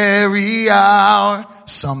very hour.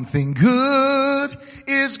 Something good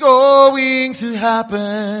is going to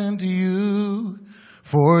happen to you.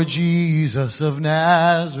 For Jesus of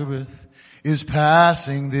Nazareth is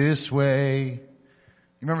passing this way. You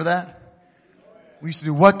remember that? We used to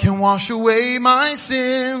do, what can wash away my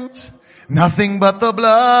sins? Nothing but the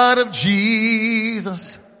blood of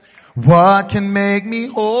Jesus. What can make me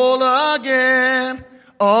whole again?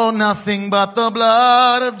 Oh, nothing but the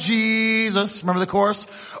blood of Jesus. Remember the chorus?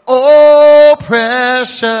 Oh,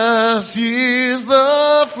 precious is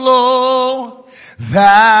the flow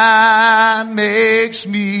that makes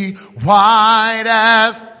me white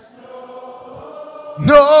as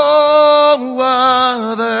no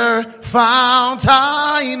other fount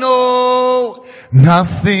I know.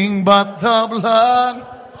 Nothing but the blood.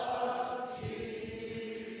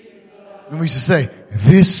 And we used to say,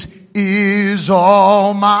 this is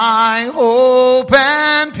all my hope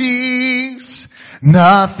and peace.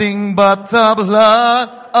 Nothing but the blood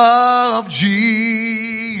of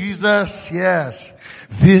Jesus. Yes.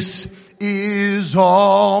 This is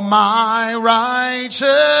all my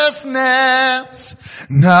righteousness.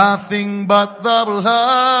 Nothing but the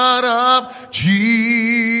blood of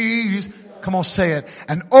Jesus. Come on, say it.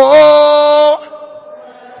 And oh,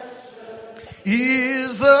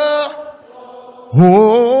 is the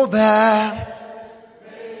that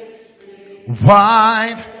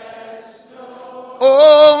white.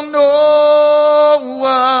 Oh, no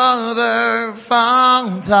other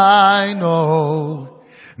fount I know.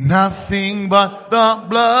 Nothing but the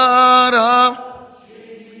blood of.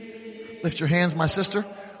 Lift your hands, my sister.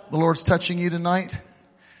 The Lord's touching you tonight.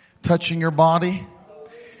 Touching your body.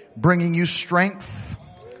 Bringing you strength.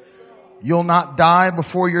 You'll not die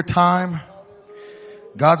before your time.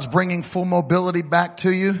 God's bringing full mobility back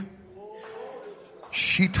to you.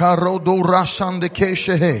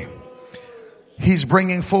 He's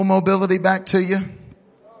bringing full mobility back to you.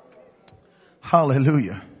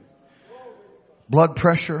 Hallelujah. Blood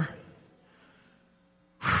pressure.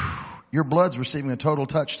 Your blood's receiving a total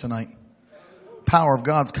touch tonight. Power of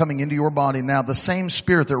God's coming into your body now. The same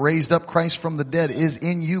Spirit that raised up Christ from the dead is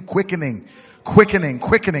in you, quickening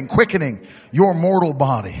your mortal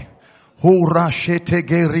body. I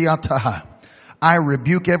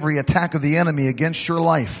rebuke every attack of the enemy against your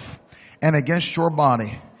life and against your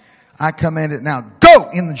body. I command it now.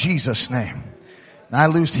 Go in Jesus' name. And I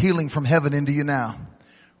loose healing from heaven into you now.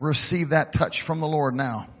 Receive that touch from the Lord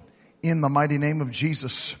now. In the mighty name of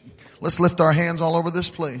Jesus. Let's lift our hands all over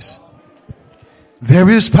this place. There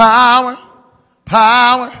is power,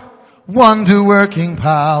 wonder-working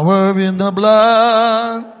power in the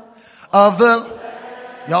blood of the.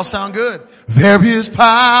 Y'all sound good. There is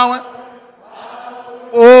power,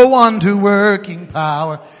 oh, wonder-working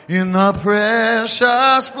power in the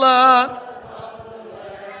precious blood.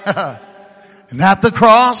 And at the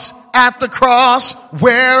cross,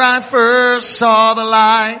 where I first saw the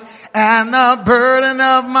light, and the burden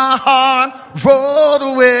of my heart rolled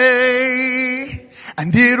away.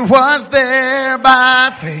 And it was there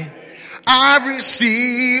by faith I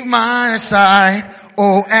received my sight.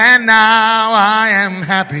 Oh, and now I am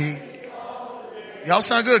happy. Y'all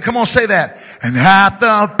sound good. Come on, say that. And at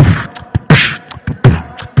the.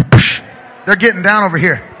 They're getting down over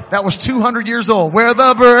here. That was 200 years old. Where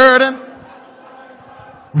the burden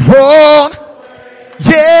rolled.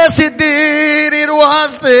 Yes, it did. It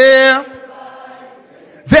was there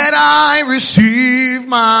that I received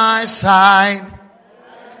my sight.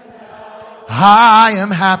 I am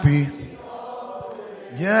happy.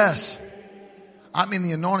 Yes. I mean,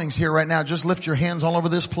 the anointing's here right now. Just lift your hands all over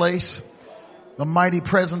this place. The mighty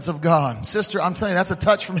presence of God. Sister, I'm telling you, that's a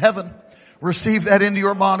touch from heaven. Receive that into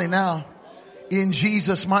your body now. In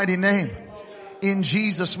Jesus' mighty name. In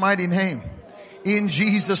Jesus' mighty name. In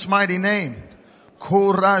Jesus' mighty name.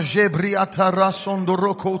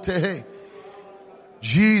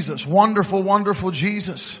 Jesus, wonderful, wonderful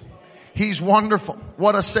Jesus. He's wonderful.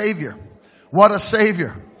 What a Savior. What a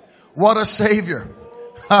Savior. What a Savior.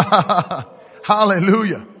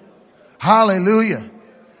 Hallelujah. Hallelujah.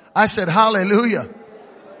 I said hallelujah.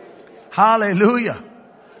 Hallelujah.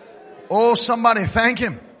 Oh, somebody thank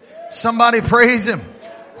Him. Somebody praise Him.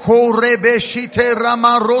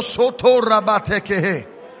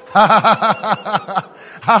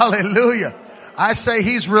 Hallelujah. I say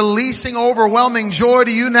He's releasing overwhelming joy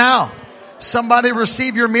to you now. Somebody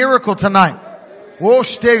receive your miracle tonight.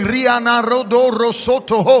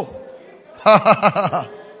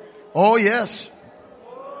 Oh yes.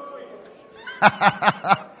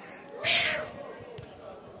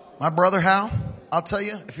 My brother Hal, I'll tell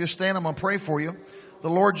you, if you're staying, I'm going to pray for you. The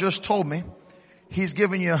Lord just told me He's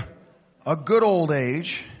giving you a good old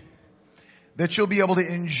age that you'll be able to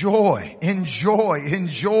enjoy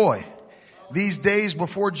these days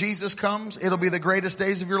before Jesus comes. It'll be the greatest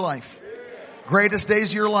days of your life. Greatest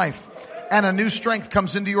days of your life. And a new strength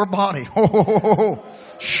comes into your body.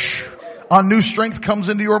 A new strength comes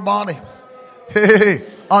into your body.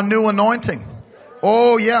 A new anointing.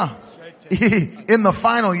 Oh yeah. In the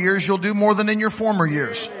final years, you'll do more than in your former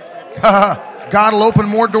years. God will open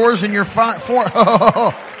more doors in your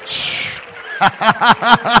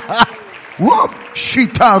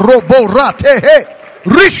Shita robo rate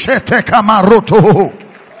rishete kamaroto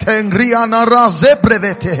tengriana raze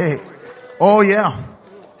brevete. Oh yeah.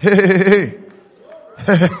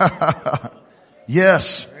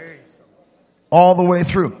 Yes. All the way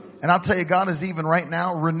through. And I'll tell you, God is even right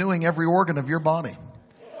now renewing every organ of your body.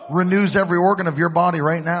 Renews every organ of your body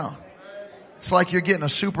right now. It's like you're getting a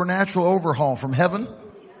supernatural overhaul from heaven.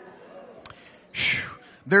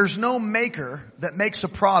 There's no maker that makes a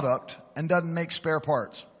product and doesn't make spare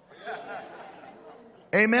parts.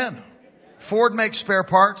 Amen. Ford makes spare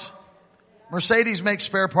parts. Mercedes makes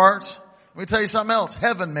spare parts. Let me tell you something else.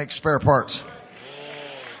 Heaven makes spare parts.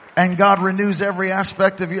 And God renews every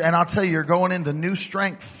aspect of you. And I'll tell you, you're going into new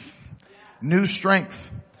strength. New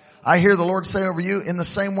strength. I hear the Lord say over you in the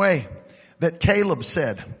same way that Caleb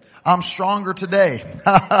said, I'm stronger today.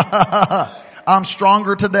 I'm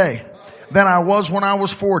stronger today than I was when I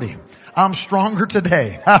was 40. I'm stronger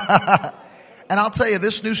today. And I'll tell you,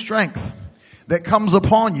 this new strength that comes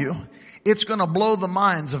upon you, it's going to blow the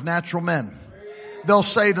minds of natural men. They'll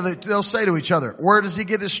say to each other, where does he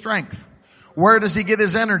get his strength? Where does he get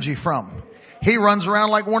his energy from? He runs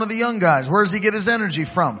around like one of the young guys. Where does he get his energy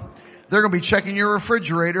from? They're going to be checking your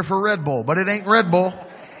refrigerator for Red Bull, but it ain't Red Bull.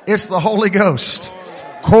 It's the Holy Ghost.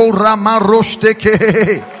 Whoa,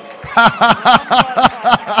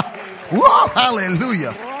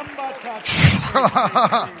 hallelujah.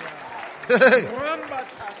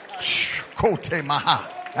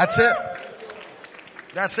 That's it.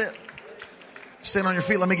 That's it. Stand on your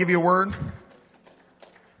feet. Let me give you a word.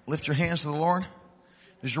 Lift your hands to the Lord.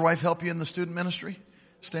 Does your wife help you in the student ministry?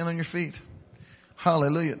 Stand on your feet.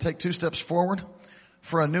 Hallelujah. Take 2 steps forward.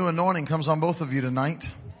 For a new anointing comes on both of you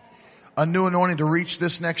tonight. A new anointing to reach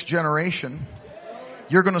this next generation.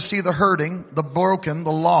 You're going to see the hurting, the broken,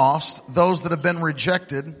 the lost, those that have been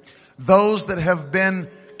rejected, those that have been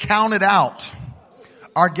counted out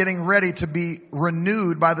are getting ready to be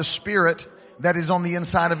renewed by the Spirit that is on the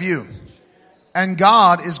inside of you. And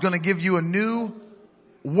God is going to give you a new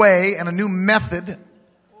way and a new method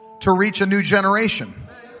to reach a new generation.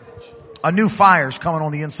 A new fire's coming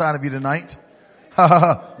on the inside of you tonight.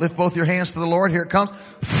 Lift both your hands to the Lord. Here it comes.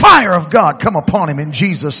 Fire of God come upon him in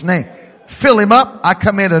Jesus' name. Fill him up. I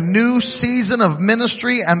command a new season of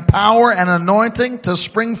ministry and power and anointing to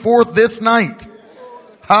spring forth this night.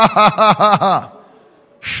 Now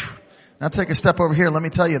take a step over here. Let me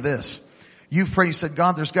tell you this. You've prayed, you said,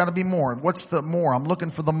 God, there's got to be more. What's the more? I'm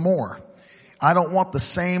looking for the more. I don't want the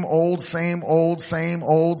same old. I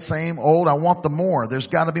want the more. There's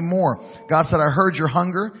got to be more. God said, I heard your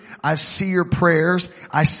hunger. I see your prayers.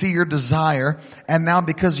 I see your desire. And now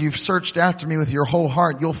because you've searched after me with your whole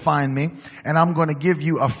heart, you'll find me. And I'm going to give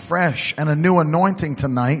you a fresh and a new anointing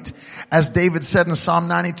tonight. As David said in Psalm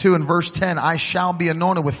 92 and verse 10, I shall be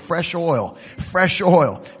anointed with fresh oil. Fresh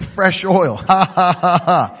oil. Fresh oil. Ha ha ha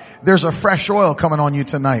ha. There's a fresh oil coming on you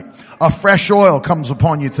tonight. A fresh oil comes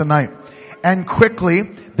upon you tonight. And quickly,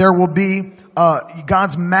 there will be,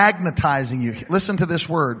 God's magnetizing you. Listen to this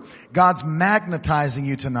word. God's magnetizing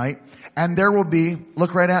you tonight. And there will be,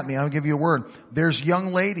 look right at me, I'll give you a word. There's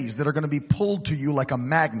young ladies that are going to be pulled to you like a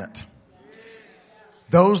magnet.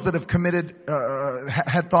 Those that have committed,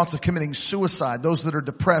 had thoughts of committing suicide, those that are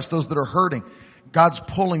depressed, those that are hurting, God's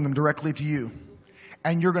pulling them directly to you.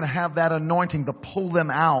 And you're going to have that anointing to pull them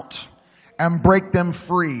out and break them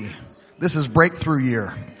free. This is breakthrough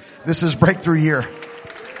year. This is breakthrough year.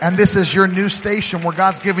 And this is your new station where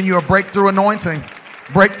God's giving you a breakthrough anointing.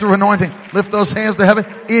 Breakthrough anointing. Lift those hands to heaven.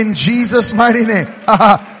 In Jesus' mighty name.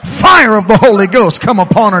 Fire of the Holy Ghost come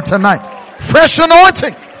upon her tonight. Fresh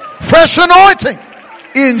anointing. Fresh anointing.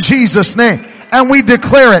 In Jesus' name. And we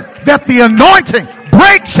declare it that the anointing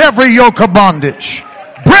breaks every yoke of bondage.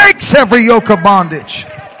 Breaks every yoke of bondage.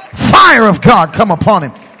 Fire of God come upon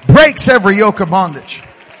him. Breaks every yoke of bondage.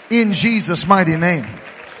 In Jesus' mighty name.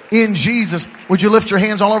 In Jesus. Would you lift your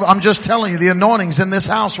hands all over? I'm just telling you, the anointing's in this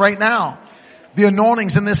house right now. The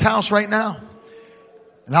anointing's in this house right now.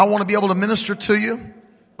 And I want to be able to minister to you,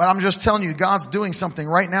 but I'm just telling you, God's doing something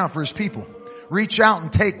right now for his people. Reach out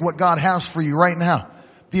and take what God has for you right now.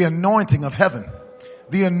 The anointing of heaven.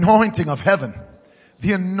 The anointing of heaven.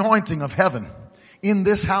 The anointing of heaven in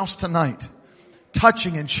this house tonight.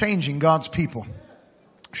 Touching and changing God's people.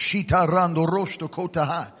 Shita rando roshto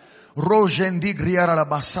kotaha.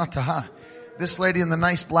 This lady in the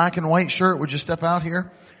nice black and white shirt, would you step out here?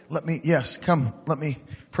 Let me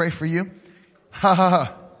pray for you. Ha ha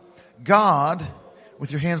ha. God,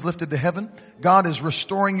 with your hands lifted to heaven, God is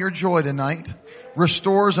restoring your joy tonight,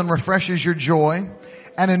 restores and refreshes your joy,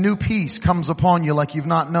 and a new peace comes upon you like you've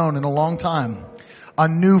not known in a long time. A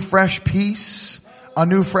new fresh peace, a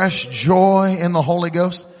new fresh joy in the Holy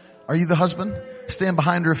Ghost. Are you the husband? Stand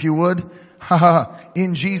behind her if you would.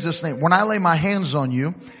 In Jesus' name. When I lay my hands on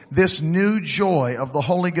you, this new joy of the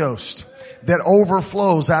Holy Ghost that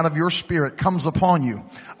overflows out of your spirit comes upon you.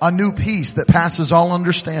 A new peace that passes all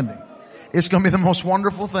understanding. It's going to be the most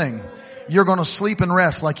wonderful thing. You're going to sleep and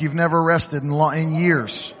rest like you've never rested in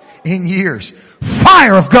years. In years.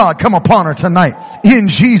 Fire of God come upon her tonight. In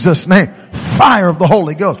Jesus' name. Fire of the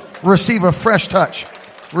Holy Ghost. Receive a fresh touch.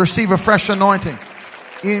 Receive a fresh anointing.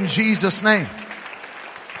 In Jesus' name.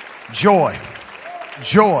 Joy,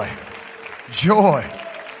 joy, joy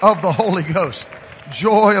of the Holy Ghost.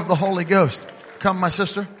 Joy of the Holy Ghost. Come, my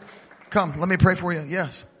sister. Come, let me pray for you.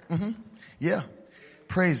 Yes. Yeah.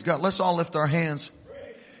 Praise God. Let's all lift our hands.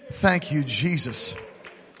 Thank you, Jesus.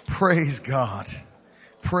 Praise God.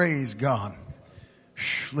 Praise God.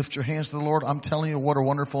 Lift your hands to the Lord. I'm telling you what a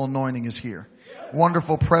wonderful anointing is here.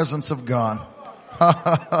 Wonderful presence of God. Oh,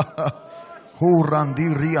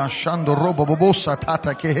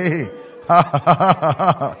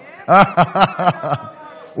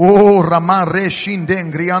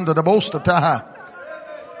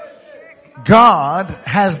 God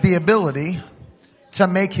has the ability to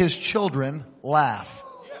make his children laugh.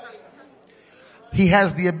 He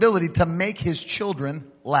has the ability to make his children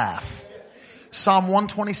laugh. Psalm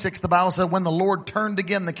 126, the Bible said, when the Lord turned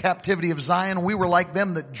again the captivity of Zion, we were like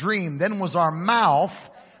them that dreamed. Then was our mouth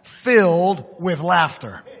filled with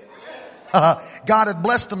laughter. God had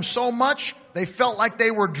blessed them so much, they felt like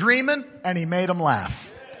they were dreaming, and he made them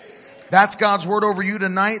laugh. That's God's word over you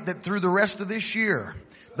tonight, that through the rest of this year,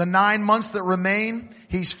 the 9 months that remain,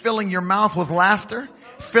 he's filling your mouth with laughter,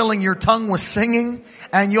 filling your tongue with singing,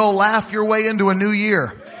 and you'll laugh your way into a new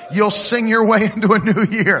year. You'll sing your way into a new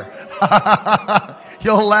year.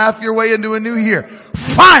 You'll laugh your way into a new year.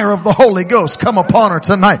 Fire of the Holy Ghost come upon her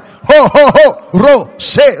tonight. Ho, ho, ho, ro,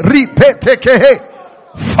 se, ri, pe, te, ke, he.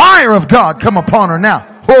 Fire of God come upon her now.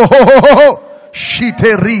 Ho, ho, ho, ho, ho. Shi,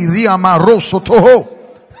 te, ri, ri, amaroso, toho.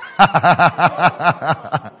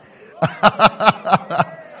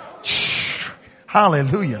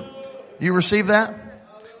 Hallelujah. You receive that?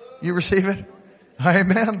 You receive it?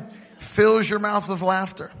 Amen. Fills your mouth with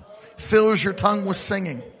laughter. Fills your tongue with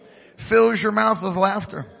singing. Fills your mouth with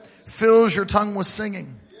laughter. Fills your tongue with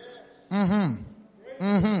singing. Do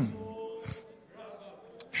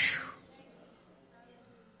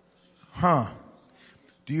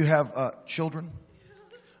you have children?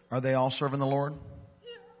 Are they all serving the Lord?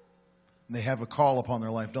 They have a call upon their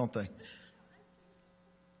life, don't they?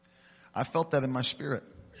 I felt that in my spirit.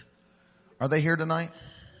 Are they here tonight?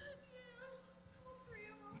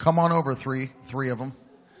 Come on over, three of them.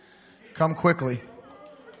 Come quickly.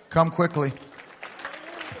 Come quickly.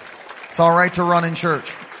 It's all right to run in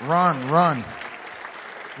church. Run.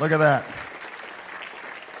 Look at that.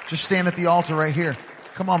 Just stand at the altar right here.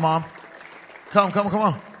 Come on, Mom. Come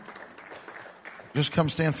on. Just come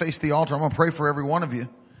stand face the altar. I'm going to pray for every one of you.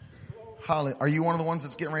 Holly, are you one of the ones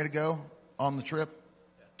that's getting ready to go on the trip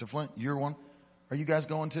to Flint? You're one. Are you guys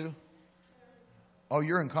going too? Oh,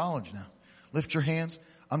 you're in college now. Lift your hands.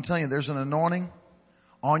 I'm telling you, there's an anointing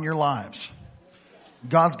on your lives.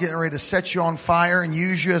 God's getting ready to set you on fire and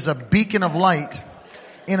use you as a beacon of light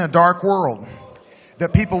in a dark world.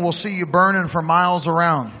 That people will see you burning for miles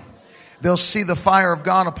around. They'll see the fire of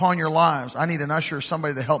God upon your lives. I need an usher,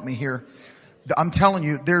 somebody to help me here. I'm telling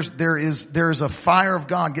you, there is a fire of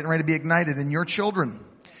God getting ready to be ignited in your children.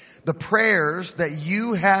 The prayers that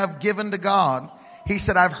you have given to God, He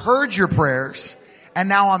said, I've heard your prayers and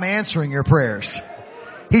now I'm answering your prayers.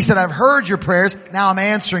 He said, I've heard your prayers, now I'm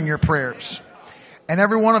answering your prayers. And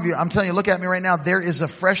every one of you, I'm telling you, look at me right now, there is a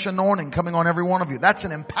fresh anointing coming on every one of you. That's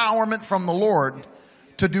an empowerment from the Lord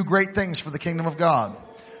to do great things for the kingdom of God.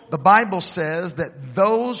 The Bible says that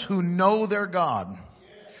those who know their God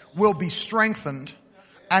will be strengthened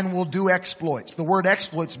and will do exploits. The word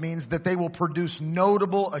exploits means that they will produce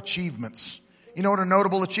notable achievements. You know what a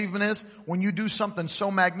notable achievement is? When you do something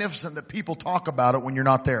so magnificent that people talk about it when you're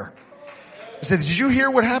not there. He said, did you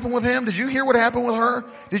hear what happened with him? Did you hear what happened with her?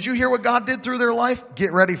 Did you hear what God did through their life?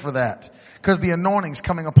 Get ready for that. Because the anointing's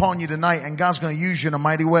coming upon you tonight and God's going to use you in a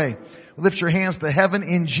mighty way. Lift your hands to heaven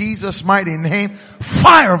in Jesus' mighty name.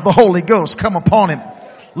 Fire of the Holy Ghost come upon him.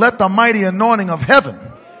 Let the mighty anointing of heaven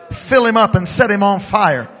fill him up and set him on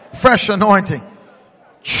fire. Fresh anointing.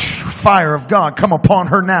 Fire of God come upon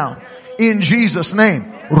her now. In Jesus' name.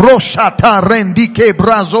 Roshata rendike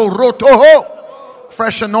brazo rotoho.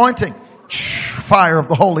 Fresh anointing. Fire of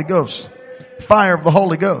the Holy Ghost. Fire of the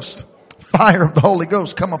Holy Ghost. Fire of the Holy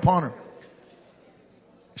Ghost come upon her.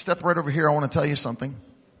 Step right over here. I want to tell you something.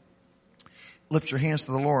 Lift your hands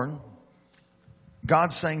to the Lord.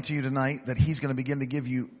 God's saying to you tonight that He's going to begin to give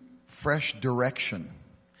you fresh direction.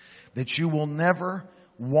 That you will never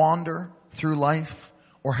wander through life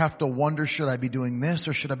or have to wonder, should I be doing this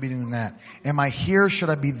or should I be doing that? Am I here?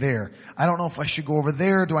 Should I be there? I don't know if I should go over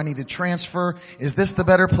there. Do I need to transfer? Is this the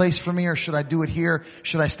better place for me or should I do it here?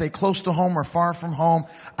 Should I stay close to home or far from home?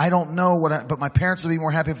 I don't know but my parents would be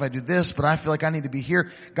more happy if I do this, but I feel like I need to be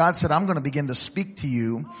here. God said, I'm going to begin to speak to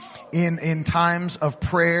you in times of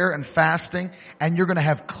prayer and fasting, and you're going to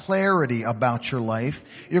have clarity about your life.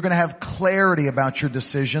 You're going to have clarity about your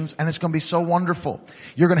decisions, and it's going to be so wonderful.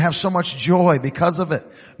 You're going to have so much joy because of it.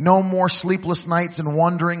 No more sleepless nights and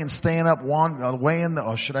wondering and staying up weighing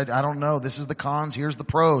I don't know. This is the cons. Here's the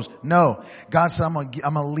pros. No. God said, I'm going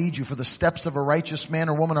to lead you, for the steps of a righteous man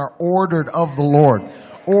or woman are ordered of the Lord.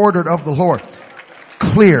 Ordered of the Lord.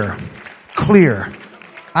 Clear.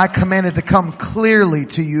 I command it to come clearly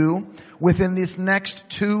to you within this next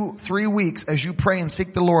 2-3 weeks as you pray and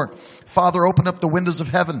seek the Lord. Father, open up the windows of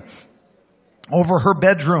heaven over her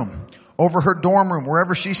bedroom, over her dorm room,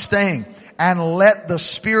 wherever she's staying, and let the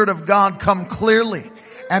Spirit of God come clearly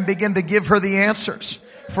and begin to give her the answers.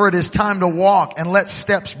 For it is time to walk, and let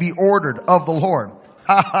steps be ordered of the Lord.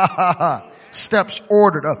 Steps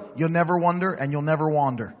ordered of. You'll never wonder and you'll never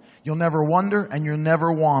wander. You'll never wonder and you'll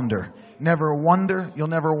never wander. Never wonder, you'll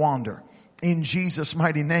never wander. In Jesus'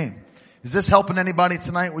 mighty name. Is this helping anybody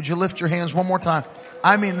tonight? Would you lift your hands one more time?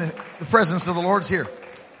 I mean, the presence of the Lord's here.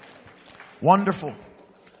 Wonderful.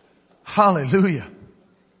 Hallelujah.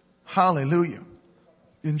 Hallelujah.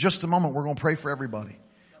 In just a moment, we're going to pray for everybody.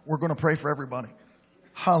 We're going to pray for everybody.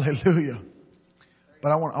 Hallelujah.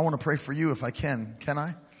 But I want to pray for you if I can. Can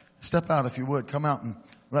I? Step out if you would. Come out and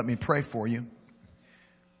let me pray for you.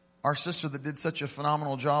 Our sister that did such a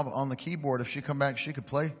phenomenal job on the keyboard, if she come back, she could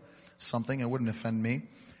play something. It wouldn't offend me.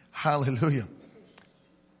 Hallelujah.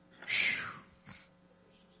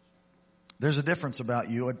 There's a difference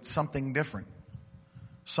about you. It's something different.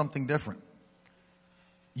 Something different.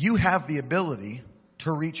 You have the ability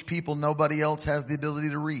to reach people nobody else has the ability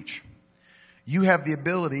to reach. You have the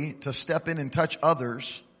ability to step in and touch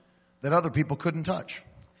others that other people couldn't touch.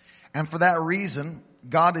 And for that reason,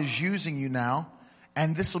 God is using you now.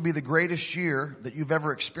 And this will be the greatest year that you've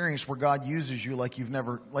ever experienced, where God uses you like you've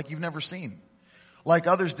never seen. Like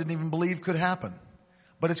others didn't even believe could happen.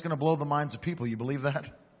 But it's going to blow the minds of people. You believe that?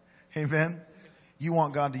 Amen? You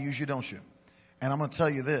want God to use you, don't you? And I'm going to tell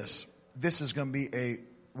you this. This is going to be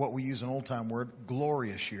what we use an old time word,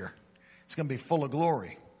 glorious year. It's going to be full of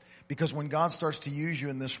glory. Because when God starts to use you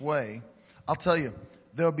in this way, I'll tell you,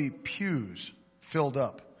 there'll be pews filled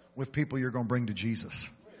up with people you're going to bring to Jesus.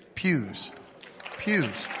 Pews.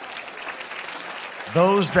 Pews.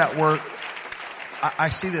 Those that were,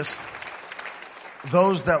 I see this,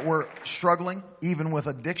 those that were struggling even with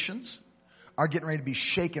addictions are getting ready to be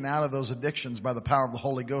shaken out of those addictions by the power of the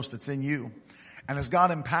Holy Ghost that's in you. And as God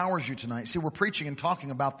empowers you tonight, see, we're preaching and talking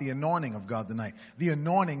about the anointing of God tonight. The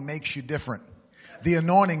anointing makes you different. The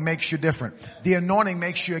anointing makes you different. The anointing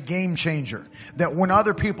makes you a game changer. That when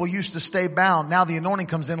other people used to stay bound, now the anointing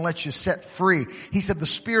comes in and lets you set free. He said, the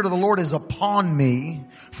Spirit of the Lord is upon me,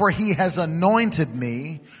 for He has anointed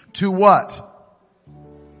me to what?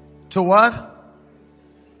 To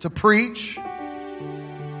what? To preach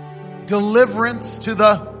deliverance to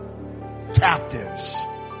the captives.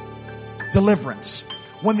 Deliverance.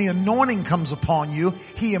 When the anointing comes upon you,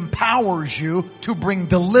 He empowers you to bring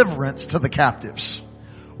deliverance to the captives.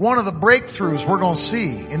 One of the breakthroughs we're going to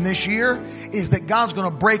see in this year is that God's going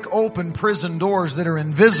to break open prison doors that are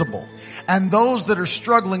invisible. And those that are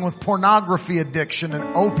struggling with pornography addiction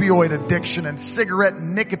and opioid addiction and cigarette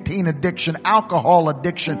and nicotine addiction, alcohol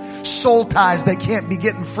addiction, soul ties they can't be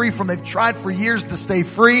getting free from. They've tried for years to stay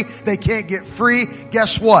free. They can't get free.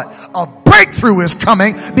 Guess what? A breakthrough is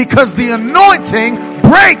coming because the anointing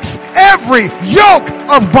breaks every yoke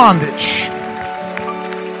of bondage.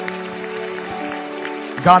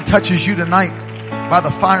 God touches you tonight by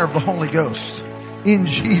the fire of the Holy Ghost. In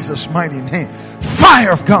Jesus' mighty name.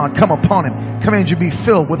 Fire of God come upon him. Command you be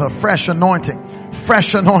filled with a fresh anointing.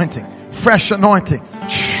 Fresh anointing. Fresh anointing.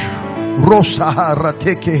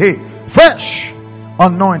 Fresh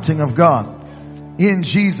anointing of God. In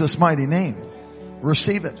Jesus' mighty name.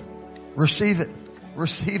 Receive it. Receive it.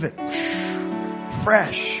 Receive it.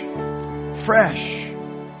 Fresh. Fresh.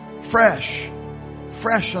 Fresh.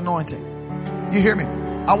 Fresh anointing. You hear me?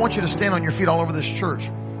 I want you to stand on your feet all over this church.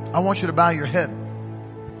 I want you to bow your head.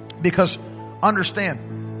 Because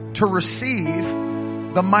understand, to receive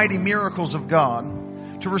the mighty miracles of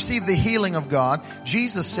God, to receive the healing of God,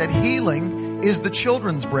 Jesus said healing is the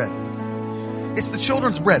children's bread. It's the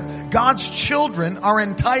children's bread. God's children are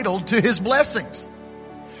entitled to His blessings.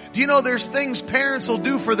 Do you know there's things parents will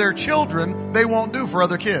do for their children they won't do for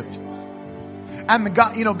other kids? And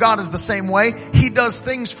God is the same way. He does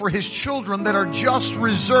things for His children that are just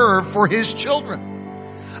reserved for His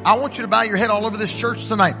children. I want you to bow your head all over this church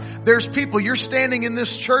tonight. There's people, you're standing in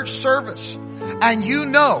this church service and you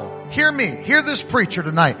know, hear me, hear this preacher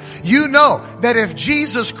tonight. You know that if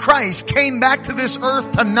Jesus Christ came back to this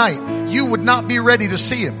earth tonight, you would not be ready to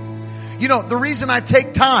see Him. You know, the reason I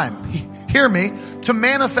take time, hear me, to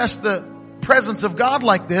manifest the presence of God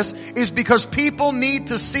like this is because people need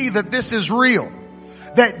to see that this is real.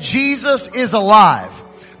 That Jesus is alive.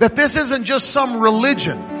 That this isn't just some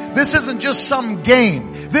religion. This isn't just some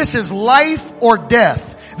game. This is life or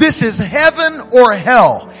death. This is heaven or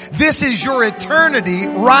hell. This is your eternity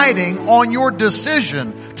riding on your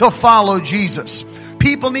decision to follow Jesus.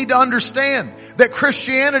 People need to understand that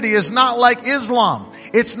Christianity is not like Islam.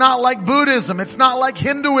 It's not like Buddhism. It's not like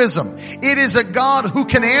Hinduism. It is a God who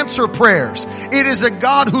can answer prayers. It is a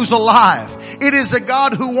God who's alive. It is a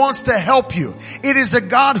God who wants to help you. It is a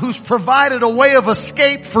God who's provided a way of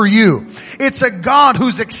escape for you. It's a God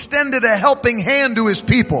who's extended a helping hand to His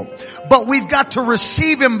people. But we've got to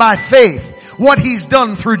receive Him by faith, what He's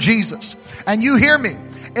done through Jesus. And you hear me,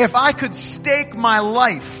 if I could stake my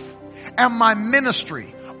life and my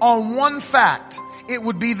ministry on one fact, it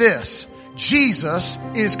would be this: Jesus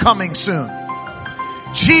is coming soon.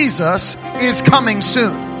 Jesus is coming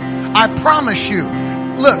soon. I promise you.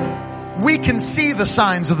 Look, we can see the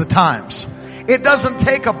signs of the times. It doesn't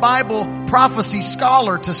take a Bible prophecy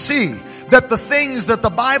scholar to see that the things that the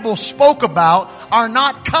Bible spoke about are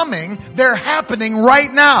not coming. They're happening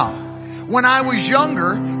right now. When I was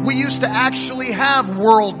younger, we used to actually have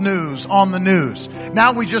world news on the news.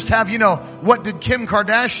 Now we just have, what did Kim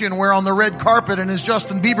Kardashian wear on the red carpet and is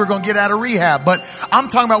Justin Bieber going to get out of rehab? But I'm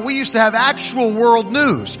talking about we used to have actual world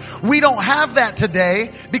news. We don't have that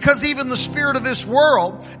today because even the spirit of this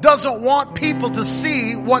world doesn't want people to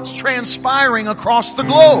see what's transpiring across the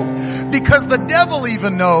globe. Because the devil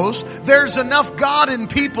even knows there's enough God in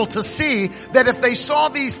people to see that if they saw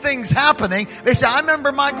these things happening, they say, I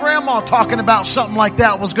remember my grandma talking about something like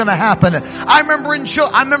that was going to happen. I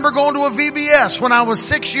remember going to a VBS when I was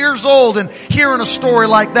 6 years old and hearing a story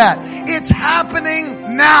like that. It's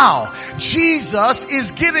happening now. Jesus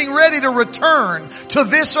is getting ready to return to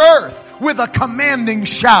this earth with a commanding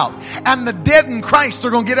shout. And the dead in Christ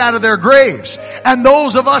are going to get out of their graves. And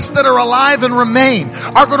those of us that are alive and remain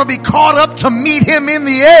are going to be caught up to meet Him in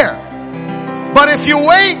the air. But if you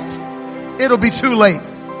wait, it'll be too late.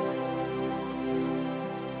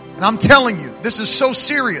 And I'm telling you, this is so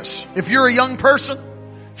serious. If you're a young person,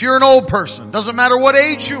 if you're an old person, doesn't matter what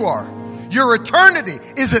age you are, your eternity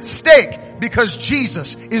is at stake because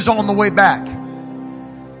Jesus is on the way back.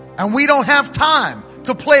 And we don't have time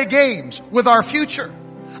to play games with our future.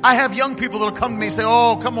 I have young people that'll come to me and say,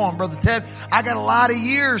 oh, come on, Brother Ted. I got a lot of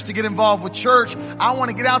years to get involved with church. I want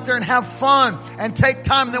to get out there and have fun and take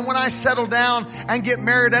time. And then when I settle down and get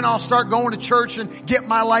married, then I'll start going to church and get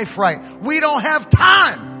my life right. We don't have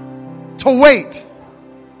time to wait.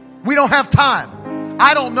 We don't have time.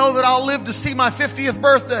 I don't know that I'll live to see my 50th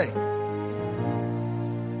birthday.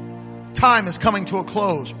 Time is coming to a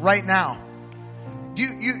close right now. Do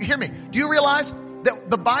you hear me? Do you realize that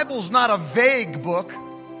the Bible's not a vague book?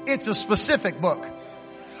 It's a specific book.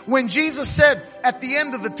 When Jesus said at the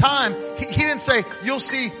end of the time, he didn't say, you'll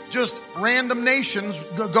see just random nations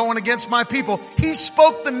going against my people. He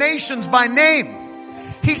spoke the nations by name.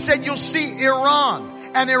 He said, you'll see Iran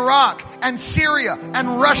and Iraq and Syria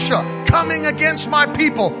and Russia coming against my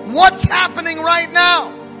people. What's happening right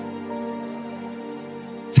now?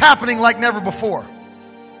 It's happening like never before.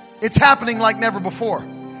 It's happening like never before.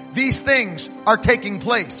 These things are taking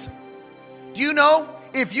place. Do you know,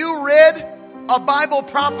 if you read a Bible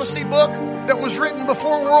prophecy book that was written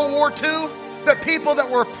before World War II, that people that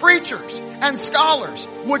were preachers and scholars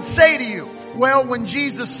would say to you, well, when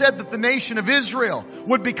Jesus said that the nation of Israel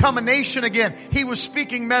would become a nation again, he was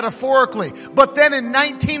speaking metaphorically. But then in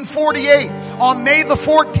 1948, on May the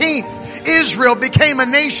 14th, Israel became a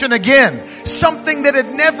nation again. Something that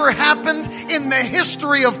had never happened in the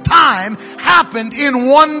history of time happened in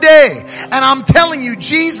one day. And I'm telling you,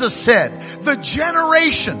 Jesus said, the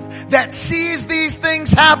generation that sees these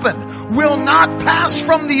things happen will not pass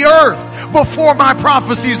from the earth before my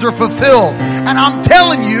prophecies are fulfilled. And I'm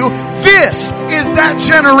telling you, this is that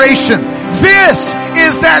generation. This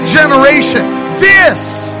is that generation.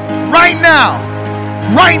 This, right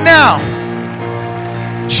now,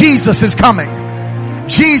 Jesus is coming.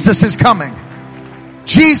 Jesus is coming.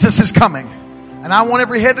 Jesus is coming. And I want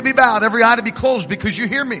every head to be bowed, every eye to be closed, because you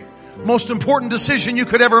hear me. Most important decision you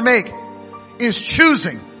could ever make is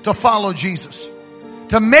choosing to follow Jesus.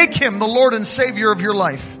 To make him the Lord and Savior of your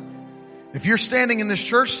life. If you're standing in this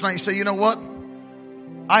church tonight, you say, you know what?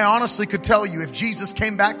 I honestly could tell you, if Jesus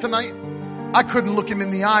came back tonight, I couldn't look him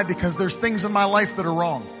in the eye because there's things in my life that are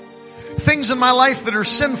wrong. Things in my life that are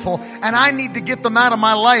sinful, and I need to get them out of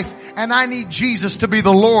my life, and I need Jesus to be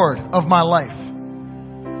the Lord of my life.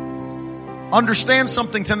 Understand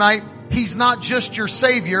something tonight. He's not just your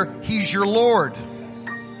Savior, he's your Lord.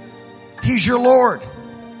 He's your Lord.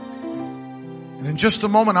 And in just a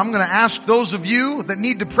moment, I'm going to ask those of you that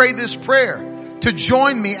need to pray this prayer to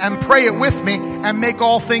join me and pray it with me and make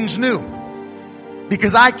all things new.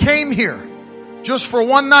 Because I came here just for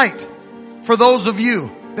one night for those of you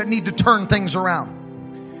that need to turn things around.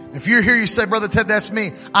 If you're here, you say, Brother Ted, that's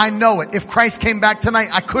me. I know it. If Christ came back tonight,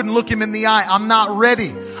 I couldn't look him in the eye. I'm not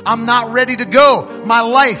ready. I'm not ready to go. My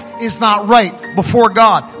life is not right before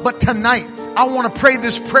God. But tonight, I want to pray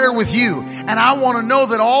this prayer with you. And I want to know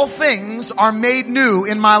that all things are made new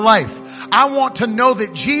in my life. I want to know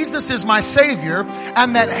that Jesus is my Savior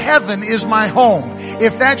and that heaven is my home.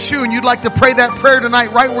 If that's you and you'd like to pray that prayer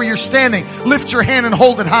tonight right where you're standing, lift your hand and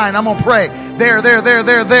hold it high, and I'm going to pray. There.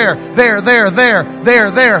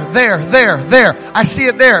 I see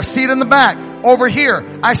it there. See it in the back. Over here.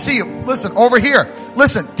 I see you. Listen, over here.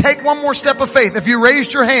 Listen, take one more step of faith. If you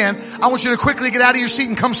raised your hand, I want you to quickly get out of your seat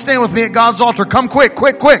and come stand with me at God's altar. Come quick.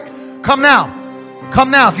 Come now.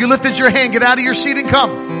 Come now. If you lifted your hand, get out of your seat and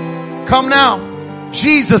come. Come now.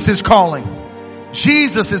 Jesus is calling.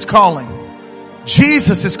 Jesus is calling.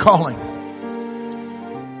 Jesus is calling.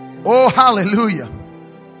 Oh, hallelujah.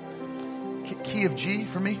 Key of G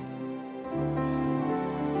for me.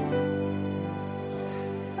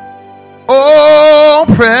 Oh,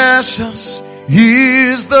 precious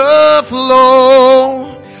is the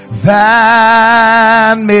flow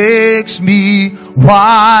that makes me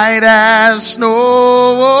white as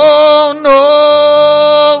snow.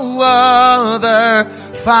 No other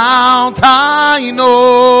fount I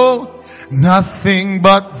know, nothing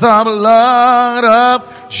but the blood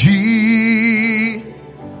of Jesus.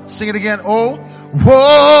 Sing it again. Oh.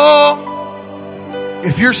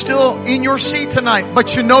 If you're still in your seat tonight,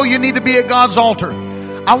 but you know you need to be at God's altar,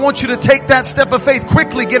 I want you to take that step of faith.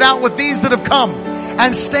 Quickly get out with these that have come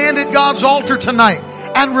and stand at God's altar tonight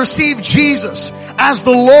and receive Jesus as the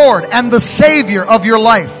Lord and the Savior of your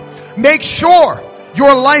life. Make sure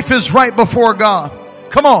your life is right before God.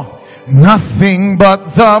 Come on. Nothing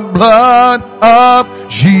but the blood of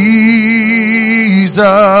Jesus.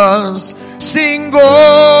 Jesus. Sing,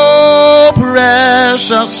 oh,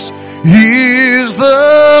 precious is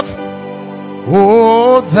the,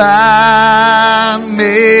 oh, that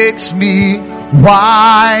makes me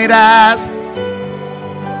white as,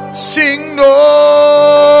 sing,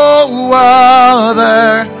 no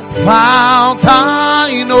other fount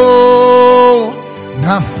I know,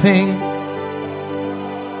 nothing.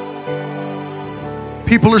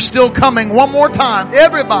 People are still coming. One more time,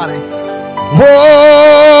 everybody.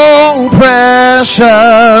 Oh,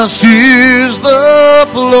 precious is the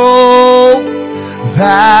flow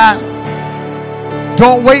that.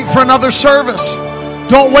 Don't wait for another service.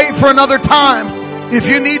 Don't wait for another time. If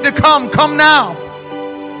you need to come, come now.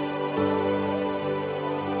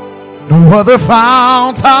 No other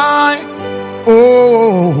fount I,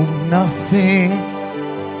 oh, nothing.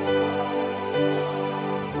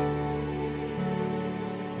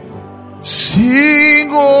 Sing,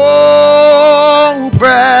 oh,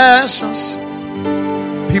 precious.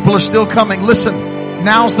 People are still coming. Listen,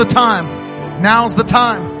 now's the time. Now's the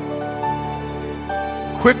time.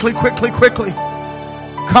 Quickly, quickly, quickly.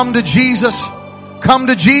 Come to Jesus. Come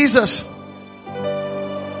to Jesus.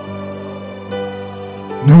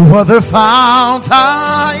 No other fount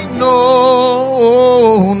I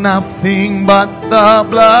know, nothing but the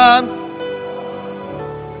blood.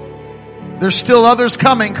 There's still others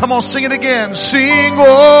coming. Come on, sing it again. Sing,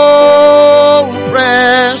 oh,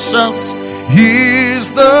 precious is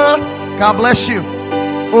the, God bless you,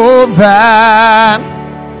 oh, that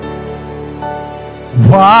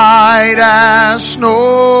white as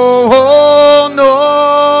snow,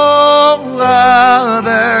 no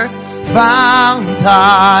other fount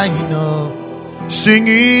I know,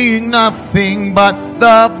 singing nothing but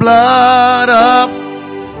the blood of.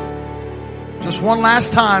 Just one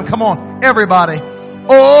last time. Come on, everybody.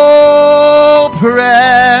 Oh,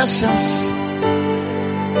 precious.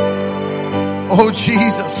 Oh,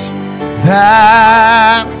 Jesus.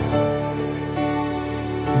 That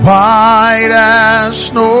white as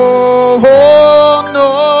snow,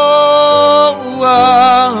 no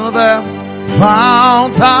other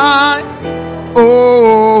fount I,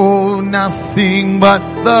 oh, nothing but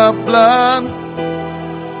the blood.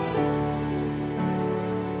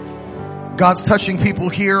 God's touching people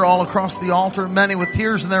here all across the altar, many with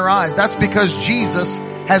tears in their eyes. That's because Jesus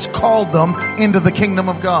has called them into the kingdom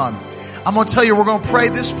of God. I'm going to tell you, we're going to pray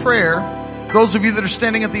this prayer. Those of you that are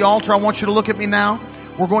standing at the altar, I want you to look at me now.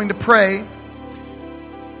 We're going to pray.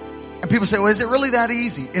 And people say, well, is it really that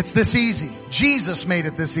easy? It's this easy. Jesus made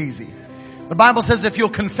it this easy. The Bible says if you'll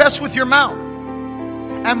confess with your mouth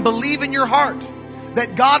and believe in your heart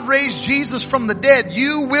that God raised Jesus from the dead,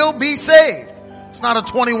 you will be saved. It's not a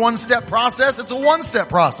 21-step process. It's a one-step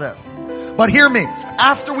process. But hear me.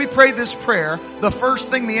 After we pray this prayer, the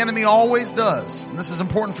first thing the enemy always does, and this is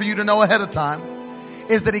important for you to know ahead of time,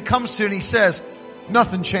 is that he comes to you and he says,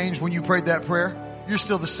 nothing changed when you prayed that prayer. You're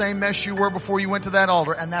still the same mess you were before you went to that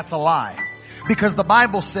altar. And that's a lie. Because the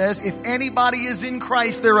Bible says if anybody is in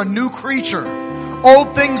Christ, they're a new creature.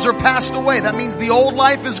 Old things are passed away. That means the old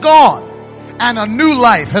life is gone and a new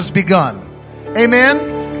life has begun.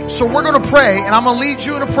 Amen. So we're going to pray, and I'm going to lead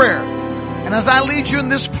you in a prayer. And as I lead you in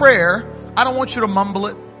this prayer, I don't want you to mumble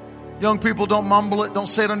it. Young people, don't mumble it. Don't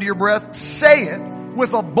say it under your breath. Say it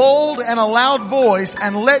with a bold and a loud voice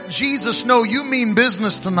and let Jesus know you mean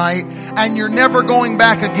business tonight and you're never going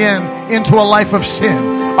back again into a life of sin.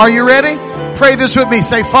 Are you ready? Pray this with me.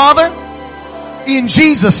 Say, Father, in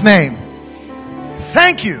Jesus' name,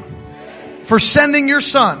 thank you for sending your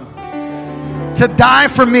Son to die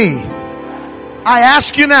for me. I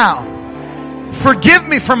ask you now, forgive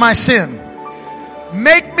me for my sin.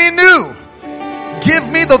 Make me new. Give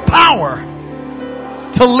me the power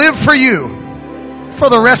to live for you for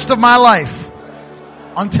the rest of my life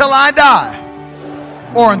until I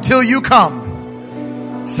die or until you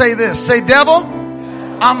come. Say this. Say, devil,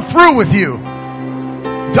 I'm through with you.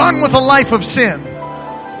 Done with a life of sin.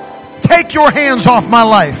 Take your hands off my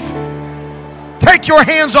life. Take your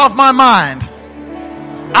hands off my mind.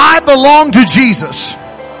 I belong to Jesus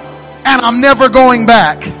and I'm never going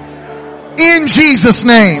back. In Jesus'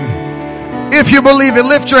 name. If you believe it,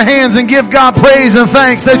 lift your hands and give God praise and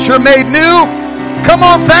thanks that you're made new. Come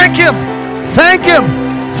on, thank Him. Thank Him.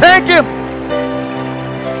 Thank Him.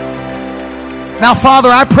 Now, Father,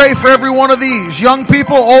 I pray for every one of these, young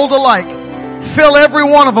people, old alike. Fill every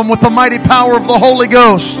one of them with the mighty power of the Holy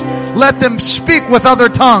Ghost. Let them speak with other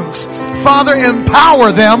tongues. Father,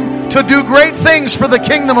 empower them to do great things for the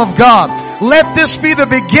kingdom of God. Let this be the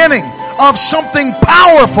beginning of something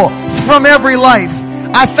powerful from every life.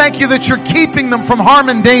 I thank you that you're keeping them from harm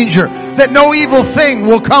and danger, that no evil thing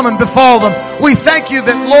will come and befall them. We thank you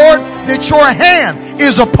that, Lord, that your hand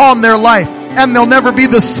is upon their life and they'll never be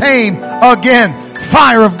the same again.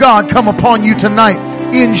 Fire of God come upon you tonight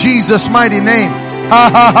in Jesus' mighty name. Ha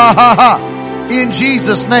ha ha ha ha. In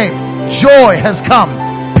Jesus' name, joy has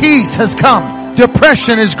come. Peace has come.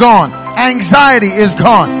 Depression is gone. Anxiety is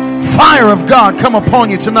gone. Fire of God come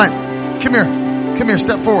upon you tonight. Come here. Come here.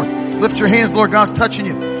 Step forward. Lift your hands. Lord God's touching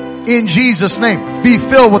you. In Jesus' name, be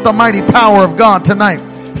filled with the mighty power of God tonight.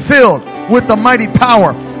 Filled with the mighty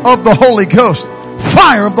power of the Holy Ghost.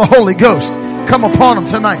 Fire of the Holy Ghost come upon them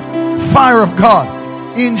tonight. Fire of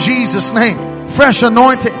God. In Jesus' name. Fresh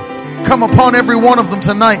anointing come upon every one of them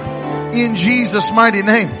tonight. In Jesus' mighty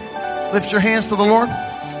name. Lift your hands to the Lord.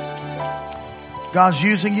 God's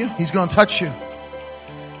using you. He's going to touch you.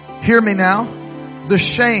 Hear me now. The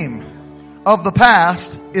shame of the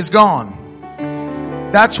past is gone.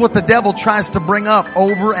 That's what the devil tries to bring up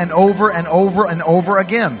over and over and over and over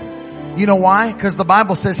again. You know why? Because the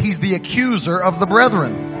Bible says he's the accuser of the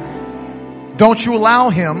brethren. Don't you allow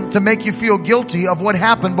him to make you feel guilty of what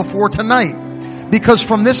happened before tonight. Because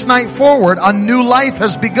from this night forward, a new life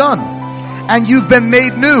has begun. And you've been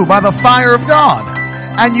made new by the fire of God.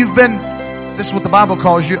 And you've been, this is what the Bible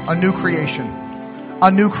calls you, a new creation.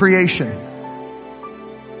 A new creation.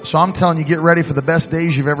 So I'm telling you, get ready for the best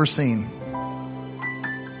days you've ever seen.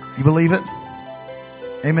 You believe it?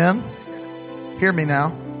 Amen? Hear me now.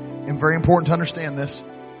 And very important to understand this.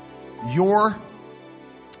 Your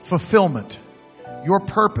fulfillment, your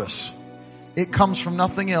purpose, it comes from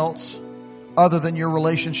nothing else other than your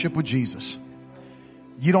relationship with Jesus.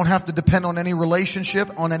 You don't have to depend on any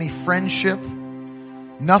relationship, on any friendship,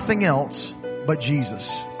 nothing else but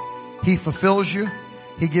Jesus. He fulfills you.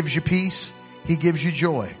 He gives you peace. He gives you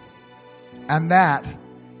joy. And that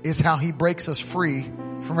is how he breaks us free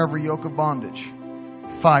from every yoke of bondage.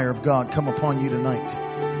 Fire of God come upon you tonight.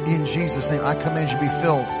 In Jesus' name, I command you to be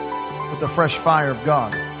filled with the fresh fire of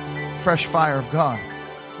God. Fresh fire of God.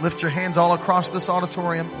 Lift your hands all across this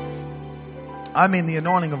auditorium. I mean, the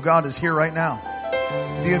anointing of God is here right now.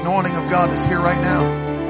 The anointing of God is here right now.